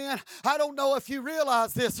 Amen. I don't know if you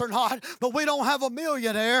realize this or not, but we don't have a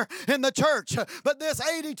millionaire in the church. But this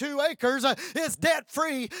 82 acres is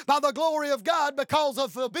debt-free by the glory of God because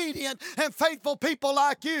of obedient and faithful people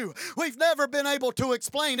like you. We've never been able to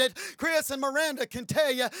explain it. Chris and Miranda can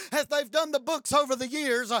tell you, as they've done the books over the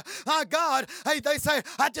years, my God, hey, they say,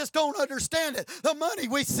 I just don't understand it. The money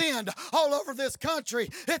we send all over this country,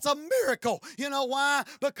 it's a miracle. You know why?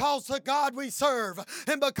 Because the God we serve,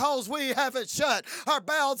 and because we haven't shut our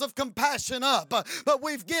bowels of compassion up, but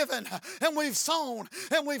we've given and we've sown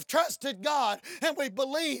and we've trusted God and we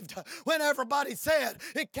believed when everybody said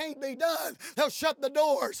it can't be done. They'll shut the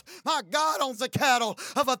doors. My God owns the cattle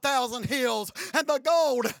of 1,000 hills and the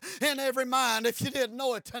gold in every mine, if you didn't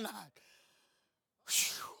know it tonight.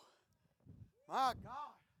 Whew. My God.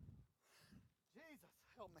 Jesus,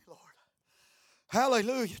 help me, Lord.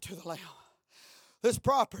 Hallelujah to the Lamb. This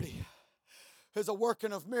property is a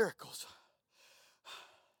working of miracles.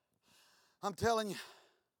 I'm telling you,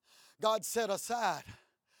 God set aside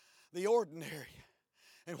the ordinary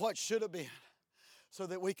and what should have been so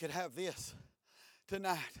that we could have this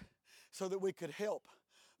tonight, so that we could help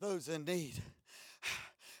those in need.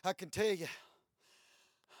 I can tell you,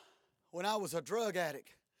 when I was a drug addict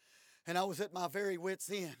and I was at my very wit's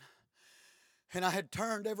end, and I had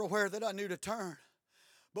turned everywhere that I knew to turn,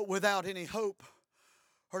 but without any hope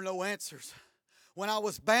or no answers. When I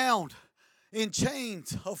was bound in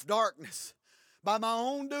chains of darkness by my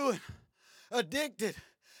own doing, addicted,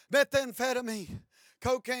 methamphetamine,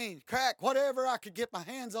 cocaine, crack, whatever I could get my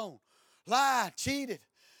hands on, lied, cheated.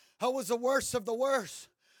 I was the worst of the worst.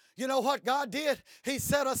 You know what God did? He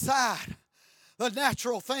set aside the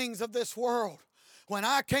natural things of this world. When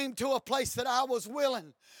I came to a place that I was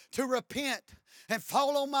willing to repent and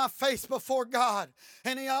fall on my face before God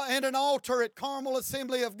and an altar at Carmel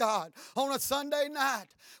Assembly of God on a Sunday night,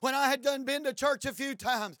 when I had been to church a few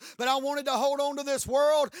times, but I wanted to hold on to this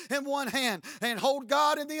world in one hand and hold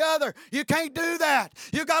God in the other. You can't do that.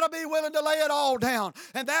 You got to be willing to lay it all down.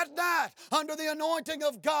 And that night, under the anointing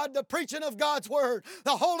of God, the preaching of God's word,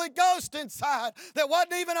 the Holy Ghost inside that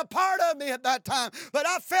wasn't even a part of me at that time, but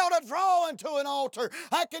I felt a drawing to an altar.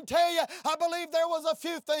 I can tell you, I believe there was a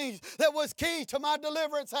few things that was key to my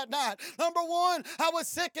deliverance that night. Number one, I was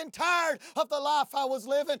sick and tired of the life I was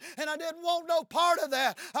living, and I didn't want no part of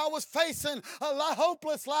that. I was facing a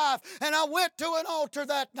hopeless life, and I went to an altar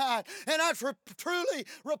that night, and I truly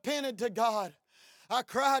repented to God. I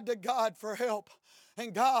cried to God for help,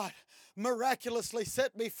 and God miraculously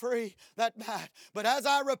set me free that night. But as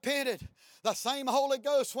I repented, the same Holy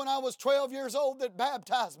Ghost when I was 12 years old that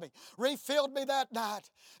baptized me refilled me that night.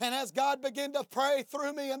 And as God began to pray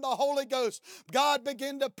through me in the Holy Ghost, God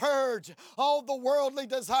began to purge all the worldly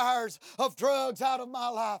desires of drugs out of my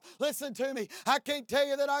life. Listen to me. I can't tell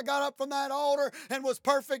you that I got up from that altar and was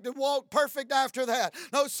perfect and walked perfect after that.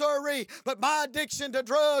 No sirree. But my addiction to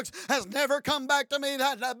drugs has never come back to me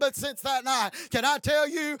but since that night. Can I tell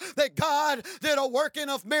you that God did a working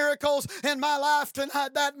of miracles in my life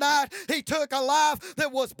tonight? That night, He took a life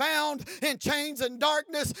that was bound in chains and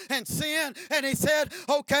darkness and sin, and He said,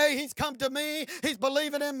 okay, He's come to me, He's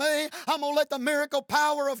believing in me, I'm going to let the miracle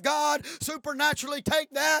power of God supernaturally take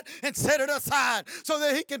that and set it aside so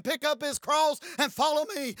that He can pick up His cross and follow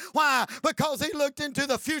me. Why? Because He looked into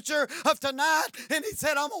the future of tonight and He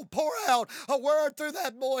said, I'm going to pour out a word through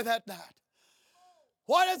that boy that night.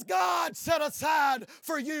 What has God set aside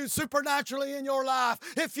for you supernaturally in your life?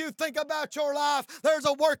 If you think about your life, there's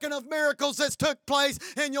a working of miracles that's took place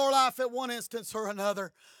in your life at one instance or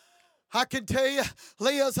another. I can tell you,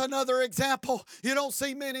 Leah's another example. You don't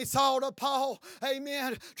see many Saul to Paul,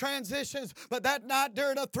 amen, transitions. But that night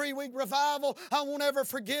during a 3-week revival, I won't ever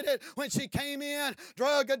forget it. When she came in,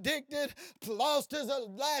 drug addicted, lost his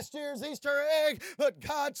last year's Easter egg, but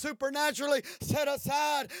God supernaturally set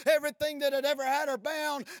aside everything that had ever had her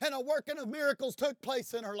bound, and a working of miracles took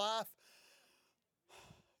place in her life.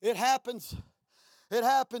 It happens. It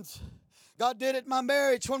happens. God did it in my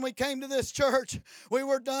marriage when we came to this church. We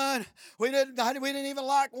were done. We didn't even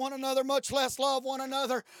like one another, much less love one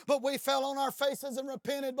another. But we fell on our faces and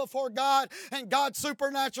repented before God. And God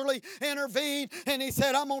supernaturally intervened. And He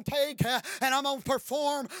said, I'm going to take and I'm going to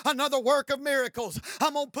perform another work of miracles.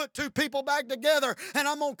 I'm going to put two people back together. And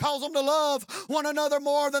I'm going to cause them to love one another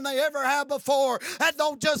more than they ever have before. That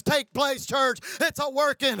don't just take place, church. It's a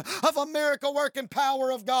working of a miracle working power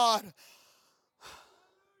of God.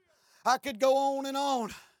 I could go on and on.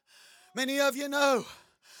 Many of you know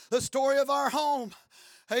the story of our home.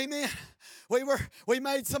 Amen. We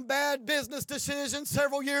made some bad business decisions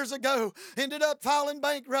several years ago. Ended up filing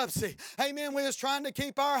bankruptcy. Amen. We was trying to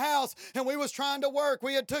keep our house and we was trying to work.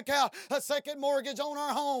 We had took out a second mortgage on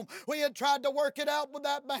our home. We had tried to work it out with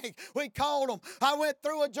that bank. We called them. I went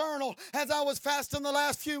through a journal as I was fasting the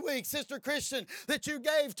last few weeks, Sister Christian, that you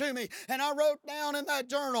gave to me. And I wrote down in that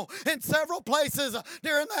journal in several places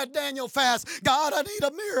during that Daniel fast, God, I need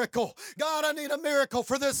a miracle. God, I need a miracle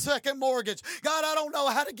for this second mortgage. God, I don't know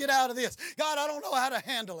how to get out of this. God, I don't know how to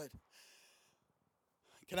handle it.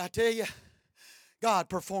 Can I tell you? God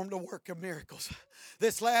performed a work of miracles.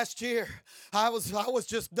 This last year, I was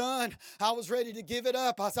just done. I was ready to give it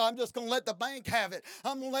up. I said, I'm just going to let the bank have it.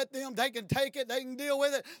 I'm going to let them, they can take it, they can deal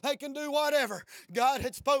with it, they can do whatever. God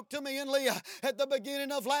had spoke to me and Leah at the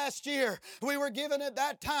beginning of last year. We were given at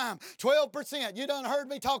that time 12%. You done heard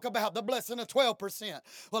me talk about the blessing of 12%.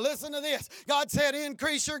 Well, listen to this. God said,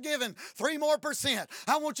 increase your giving 3 more percent.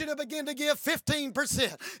 I want you to begin to give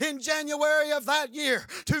 15% in January of that year,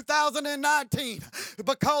 2019,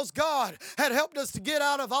 because God had helped us to get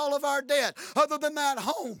out of all of our debt other than that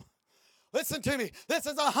home. Listen to me. This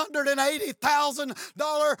is a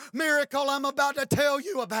 $180,000 miracle I'm about to tell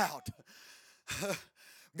you about.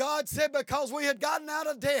 God said because we had gotten out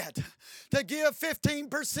of debt to give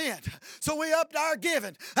 15%. So we upped our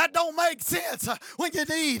giving. That don't make sense when you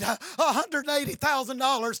need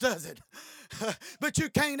 $180,000, does it? But you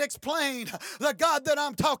can't explain the God that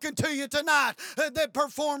I'm talking to you tonight that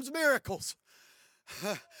performs miracles.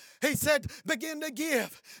 He said, begin to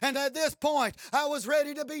give. And at this point, I was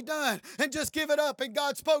ready to be done and just give it up. And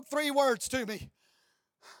God spoke 3 words to me.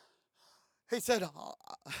 He said,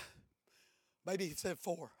 maybe he said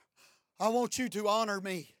 4. I want you to honor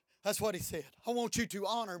me. That's what he said. I want you to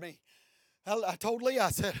honor me. I told Lee,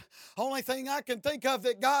 I said, only thing I can think of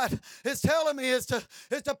that God is telling me is to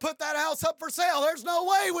put that house up for sale. There's no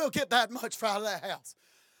way we'll get that much out of that house.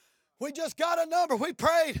 We just got a number. We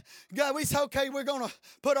prayed. God, we said, okay, we're going to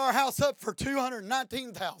put our house up for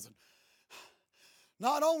 $219,000.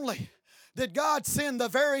 Not only did God send the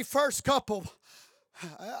very first couple,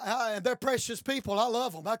 they're precious people. I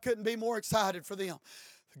love them. I couldn't be more excited for them.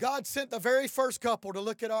 God sent the very first couple to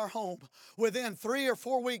look at our home within 3 or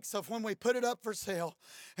 4 weeks of when we put it up for sale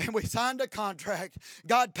and we signed a contract.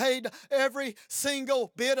 God paid every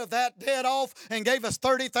single bit of that debt off and gave us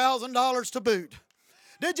 $30,000 to boot.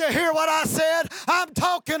 Did you hear what I said? I'm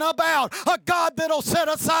talking about a God that'll set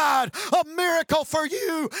aside a miracle for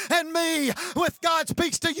you and me. With God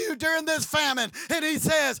speaks to you during this famine and He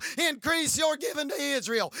says, increase your giving to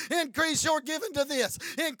Israel. Increase your giving to this.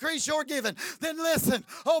 Increase your giving. Then listen,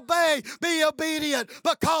 obey, be obedient,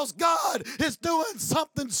 because God is doing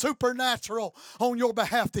something supernatural on your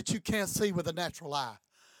behalf that you can't see with a natural eye.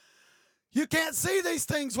 You can't see these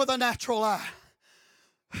things with a natural eye.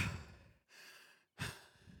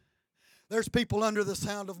 There's people under the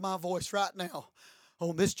sound of my voice right now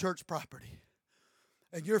on this church property,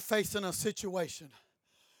 and you're facing a situation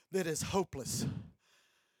that is hopeless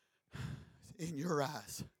in your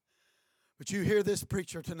eyes. But you hear this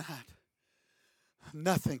preacher tonight,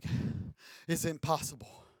 nothing is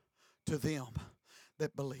impossible to them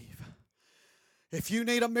that believe. If you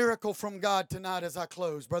need a miracle from God tonight as I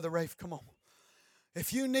close, Brother Rafe, come on.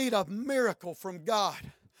 If you need a miracle from God,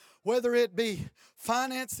 whether it be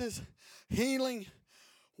finances, healing,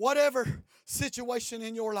 whatever situation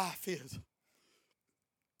in your life is,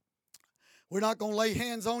 we're not going to lay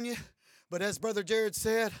hands on you, but as Brother Jared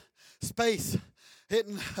said, space.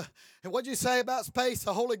 And what'd you say about space?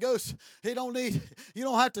 The Holy Ghost, you don't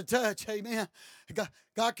have to touch, amen.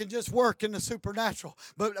 God can just work in the supernatural.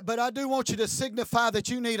 But I do want you to signify that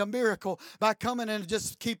you need a miracle by coming and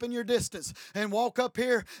just keeping your distance and walk up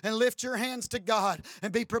here and lift your hands to God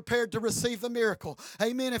and be prepared to receive the miracle.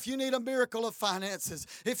 Amen. If you need a miracle of finances,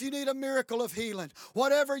 if you need a miracle of healing,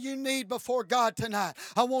 whatever you need before God tonight,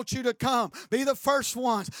 I want you to come. Be the first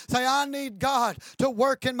ones. Say, I need God to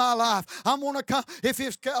work in my life. I'm going to come. If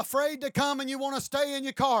you're afraid afraid to come and you want to stay in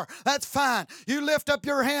your car, that's fine. You lift up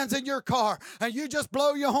your hands in your car and you just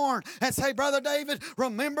blow your horn and say, Brother David,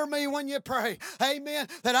 remember me when you pray. Amen.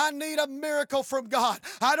 That I need a miracle from God.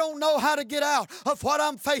 I don't know how to get out of what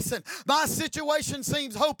I'm facing. My situation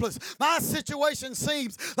seems hopeless. My situation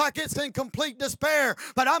seems like it's in complete despair.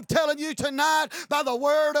 But I'm telling you tonight by the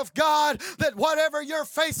word of God that whatever you're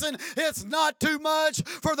facing, it's not too much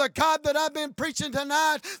for the God that I've been preaching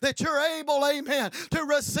tonight, that you're able, amen, to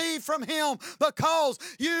receive from Him because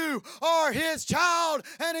you are His child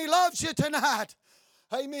and He loves you tonight.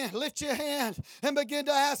 Amen. Lift your hand and begin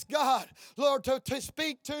to ask God, Lord, to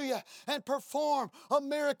speak to you and perform a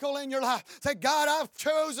miracle in your life. Say, God, I've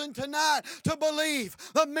chosen tonight to believe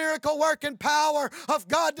the miracle working power of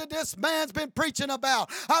God that this man's been preaching about.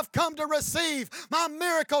 I've come to receive my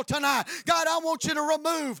miracle tonight. God, I want you to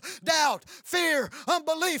remove doubt, fear,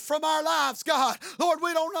 unbelief from our lives, God. Lord,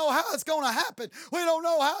 we don't know how it's going to happen. We don't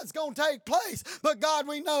know how it's going to take place. But God,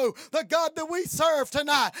 we know the God that we serve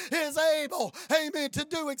tonight is able, amen, to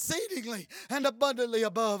do exceedingly and abundantly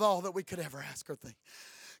above all that we could ever ask or think.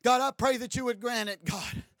 God, I pray that you would grant it,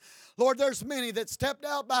 God. Lord, there's many that stepped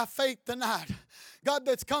out by faith tonight. God,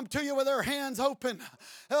 that's come to you with their hands open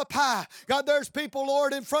up high. God, there's people,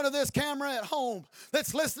 Lord, in front of this camera at home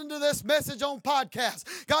that's listening to this message on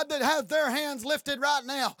podcast. God, that have their hands lifted right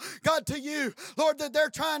now. God, to you, Lord, that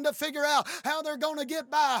they're trying to figure out how they're going to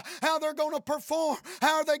get by, how they're going to perform,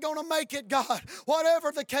 how are they going to make it, God.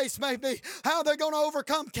 Whatever the case may be, how they're going to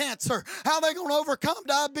overcome cancer, how they're going to overcome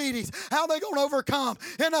diabetes, how they're going to overcome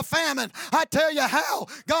in a famine. I tell you how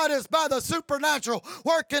God is by the supernatural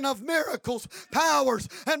working of miracles, powers,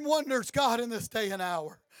 and wonders, God, in this day and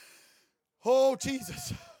hour. Oh,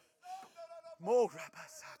 Jesus. Oh, God.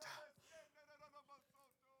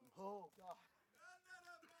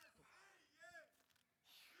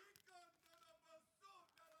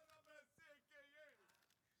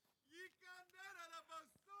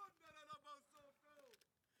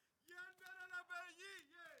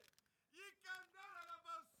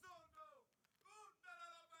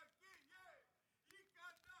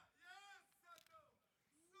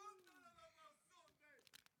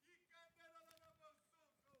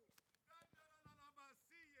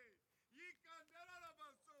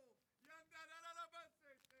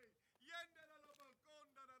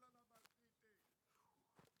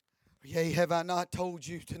 Yea, have I not told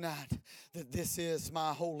you tonight that this is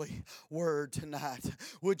my holy word tonight?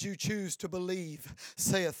 Would you choose to believe,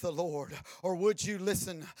 saith the Lord? Or would you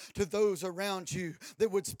listen to those around you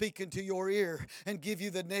that would speak into your ear and give you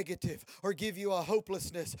the negative, or give you a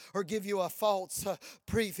hopelessness, or give you a false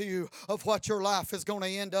preview of what your life is going to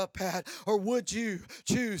end up at? Or would you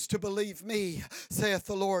choose to believe me, saith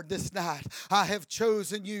the Lord, this night? I have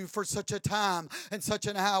chosen you for such a time and such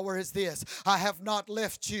an hour as this. I have not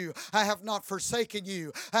left you. I have not forsaken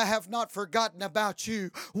you. I have not forgotten about you,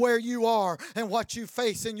 where you are and what you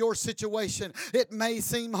face in your situation. It may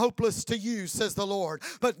seem hopeless to you, says the Lord,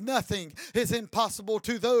 but nothing is impossible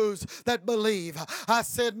to those that believe. I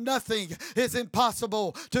said nothing is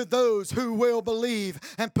impossible to those who will believe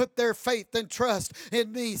and put their faith and trust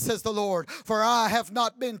in me, says the Lord. For I have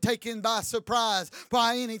not been taken by surprise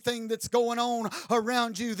by anything that's going on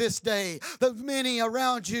around you this day. The many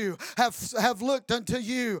around you have looked unto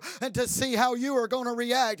you and to see how you are going to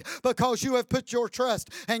react, because you have put your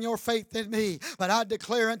trust and your faith in me. But I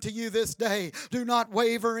declare unto you this day, do not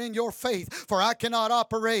waver in your faith, for I cannot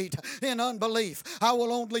operate in unbelief. I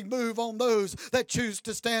will only move on those that choose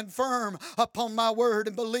to stand firm upon my word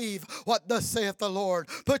and believe what thus saith the Lord.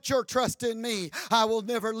 Put your trust in me. I will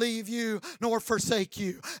never leave you nor forsake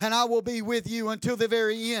you, and I will be with you until the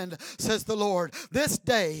very end, says the Lord. This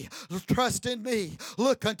day, trust in me.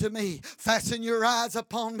 Look unto me. Fasten your eyes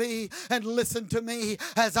upon me and listen to me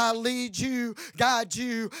as I lead you, guide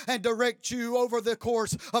you, and direct you over the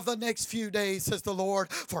course of the next few days, says the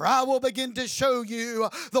Lord. For I will begin to show you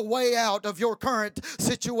the way out of your current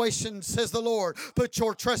situation, says the Lord. Put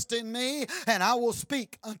your trust in me, and I will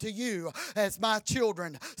speak unto you as my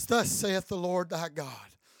children, thus saith the Lord thy God.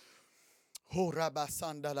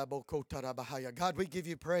 God, we give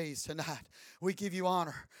you praise tonight. We give you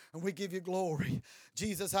honor and we give you glory.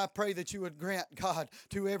 Jesus, I pray that you would grant, God,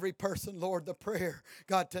 to every person, Lord, the prayer,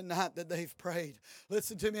 God, tonight that they've prayed.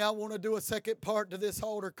 Listen to me, I want to do a second part to this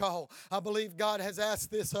altar call. I believe God has asked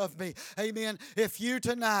this of me. Amen. If you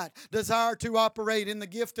tonight desire to operate in the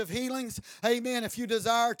gift of healings, amen, if you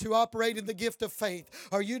desire to operate in the gift of faith,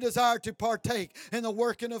 or you desire to partake in the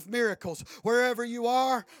working of miracles, wherever you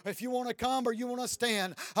are, if you want to come come or you want to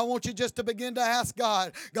stand, I want you just to begin to ask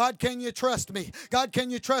God, God, can you trust me? God, can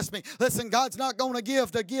you trust me? Listen, God's not going to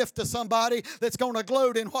give the gift to somebody that's going to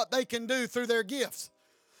gloat in what they can do through their gifts.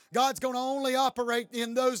 God's going to only operate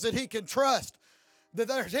in those that He can trust, that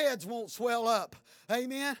their heads won't swell up.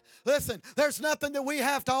 Amen. Listen, there's nothing that we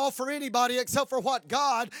have to offer anybody except for what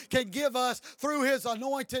God can give us through His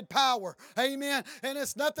anointed power. Amen. And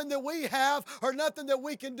it's nothing that we have or nothing that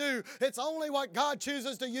we can do. It's only what God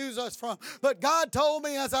chooses to use us from. But God told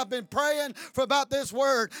me as I've been praying about this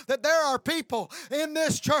word that there are people in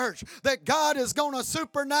this church that God is going to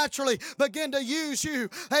supernaturally begin to use you.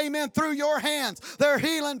 Amen. Through your hands, their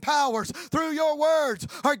healing powers, through your words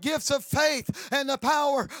are gifts of faith, and the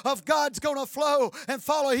power of God's going to flow and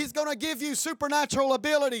follow. He's going to give you supernatural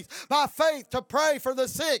abilities by faith to pray for the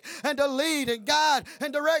sick and to lead and guide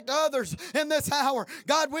and direct others in this hour.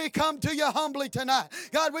 God, we come to you humbly tonight.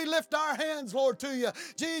 God, we lift our hands, Lord, to you.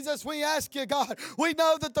 Jesus, we ask you, God, we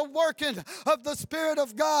know that the working of the Spirit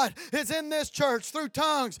of God is in this church through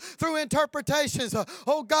tongues, through interpretations,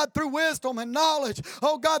 oh God, through wisdom and knowledge,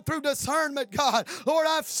 oh God, through discernment, God. Lord,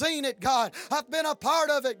 I've seen it, God. I've been a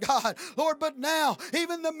part of it, God. Lord, but now,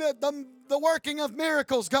 even the working of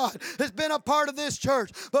miracles, God, has been a part of this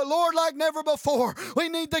church. But Lord, like never before, we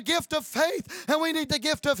need the gift of faith and we need the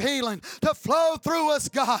gift of healing to flow through us,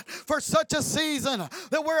 God, for such a season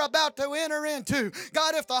that we're about to enter into.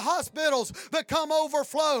 God, if the hospitals become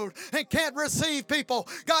overflowed and can't receive people,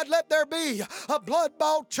 God, let there be a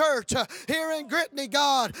blood-bought church here in Gritney,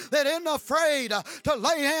 God, that isn't afraid to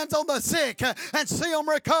lay hands on the sick and see them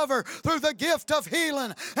recover through the gift of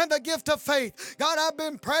healing and the gift of faith. God, I've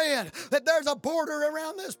been praying that there's a border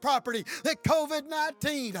around this property that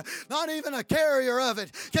COVID-19, not even a carrier of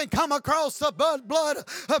it, can come across the blood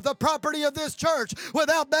of the property of this church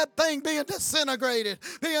without that thing being disintegrated,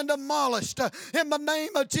 being demolished. In the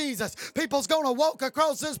name of Jesus, people's going to walk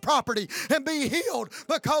across this property and be healed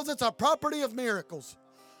because it's a property of miracles.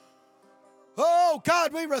 Oh,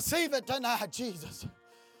 God, we receive it tonight, Jesus.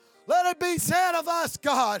 Let it be said of us,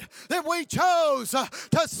 God, that we chose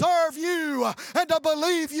to serve you and to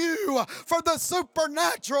believe you for the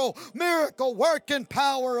supernatural miracle working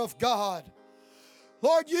power of God.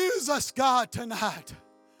 Lord, use us, God, tonight.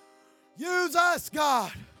 Use us,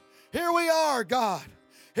 God. Here we are, God.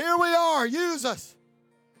 Here we are. Use us.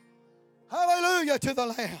 Hallelujah to the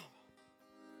Lamb.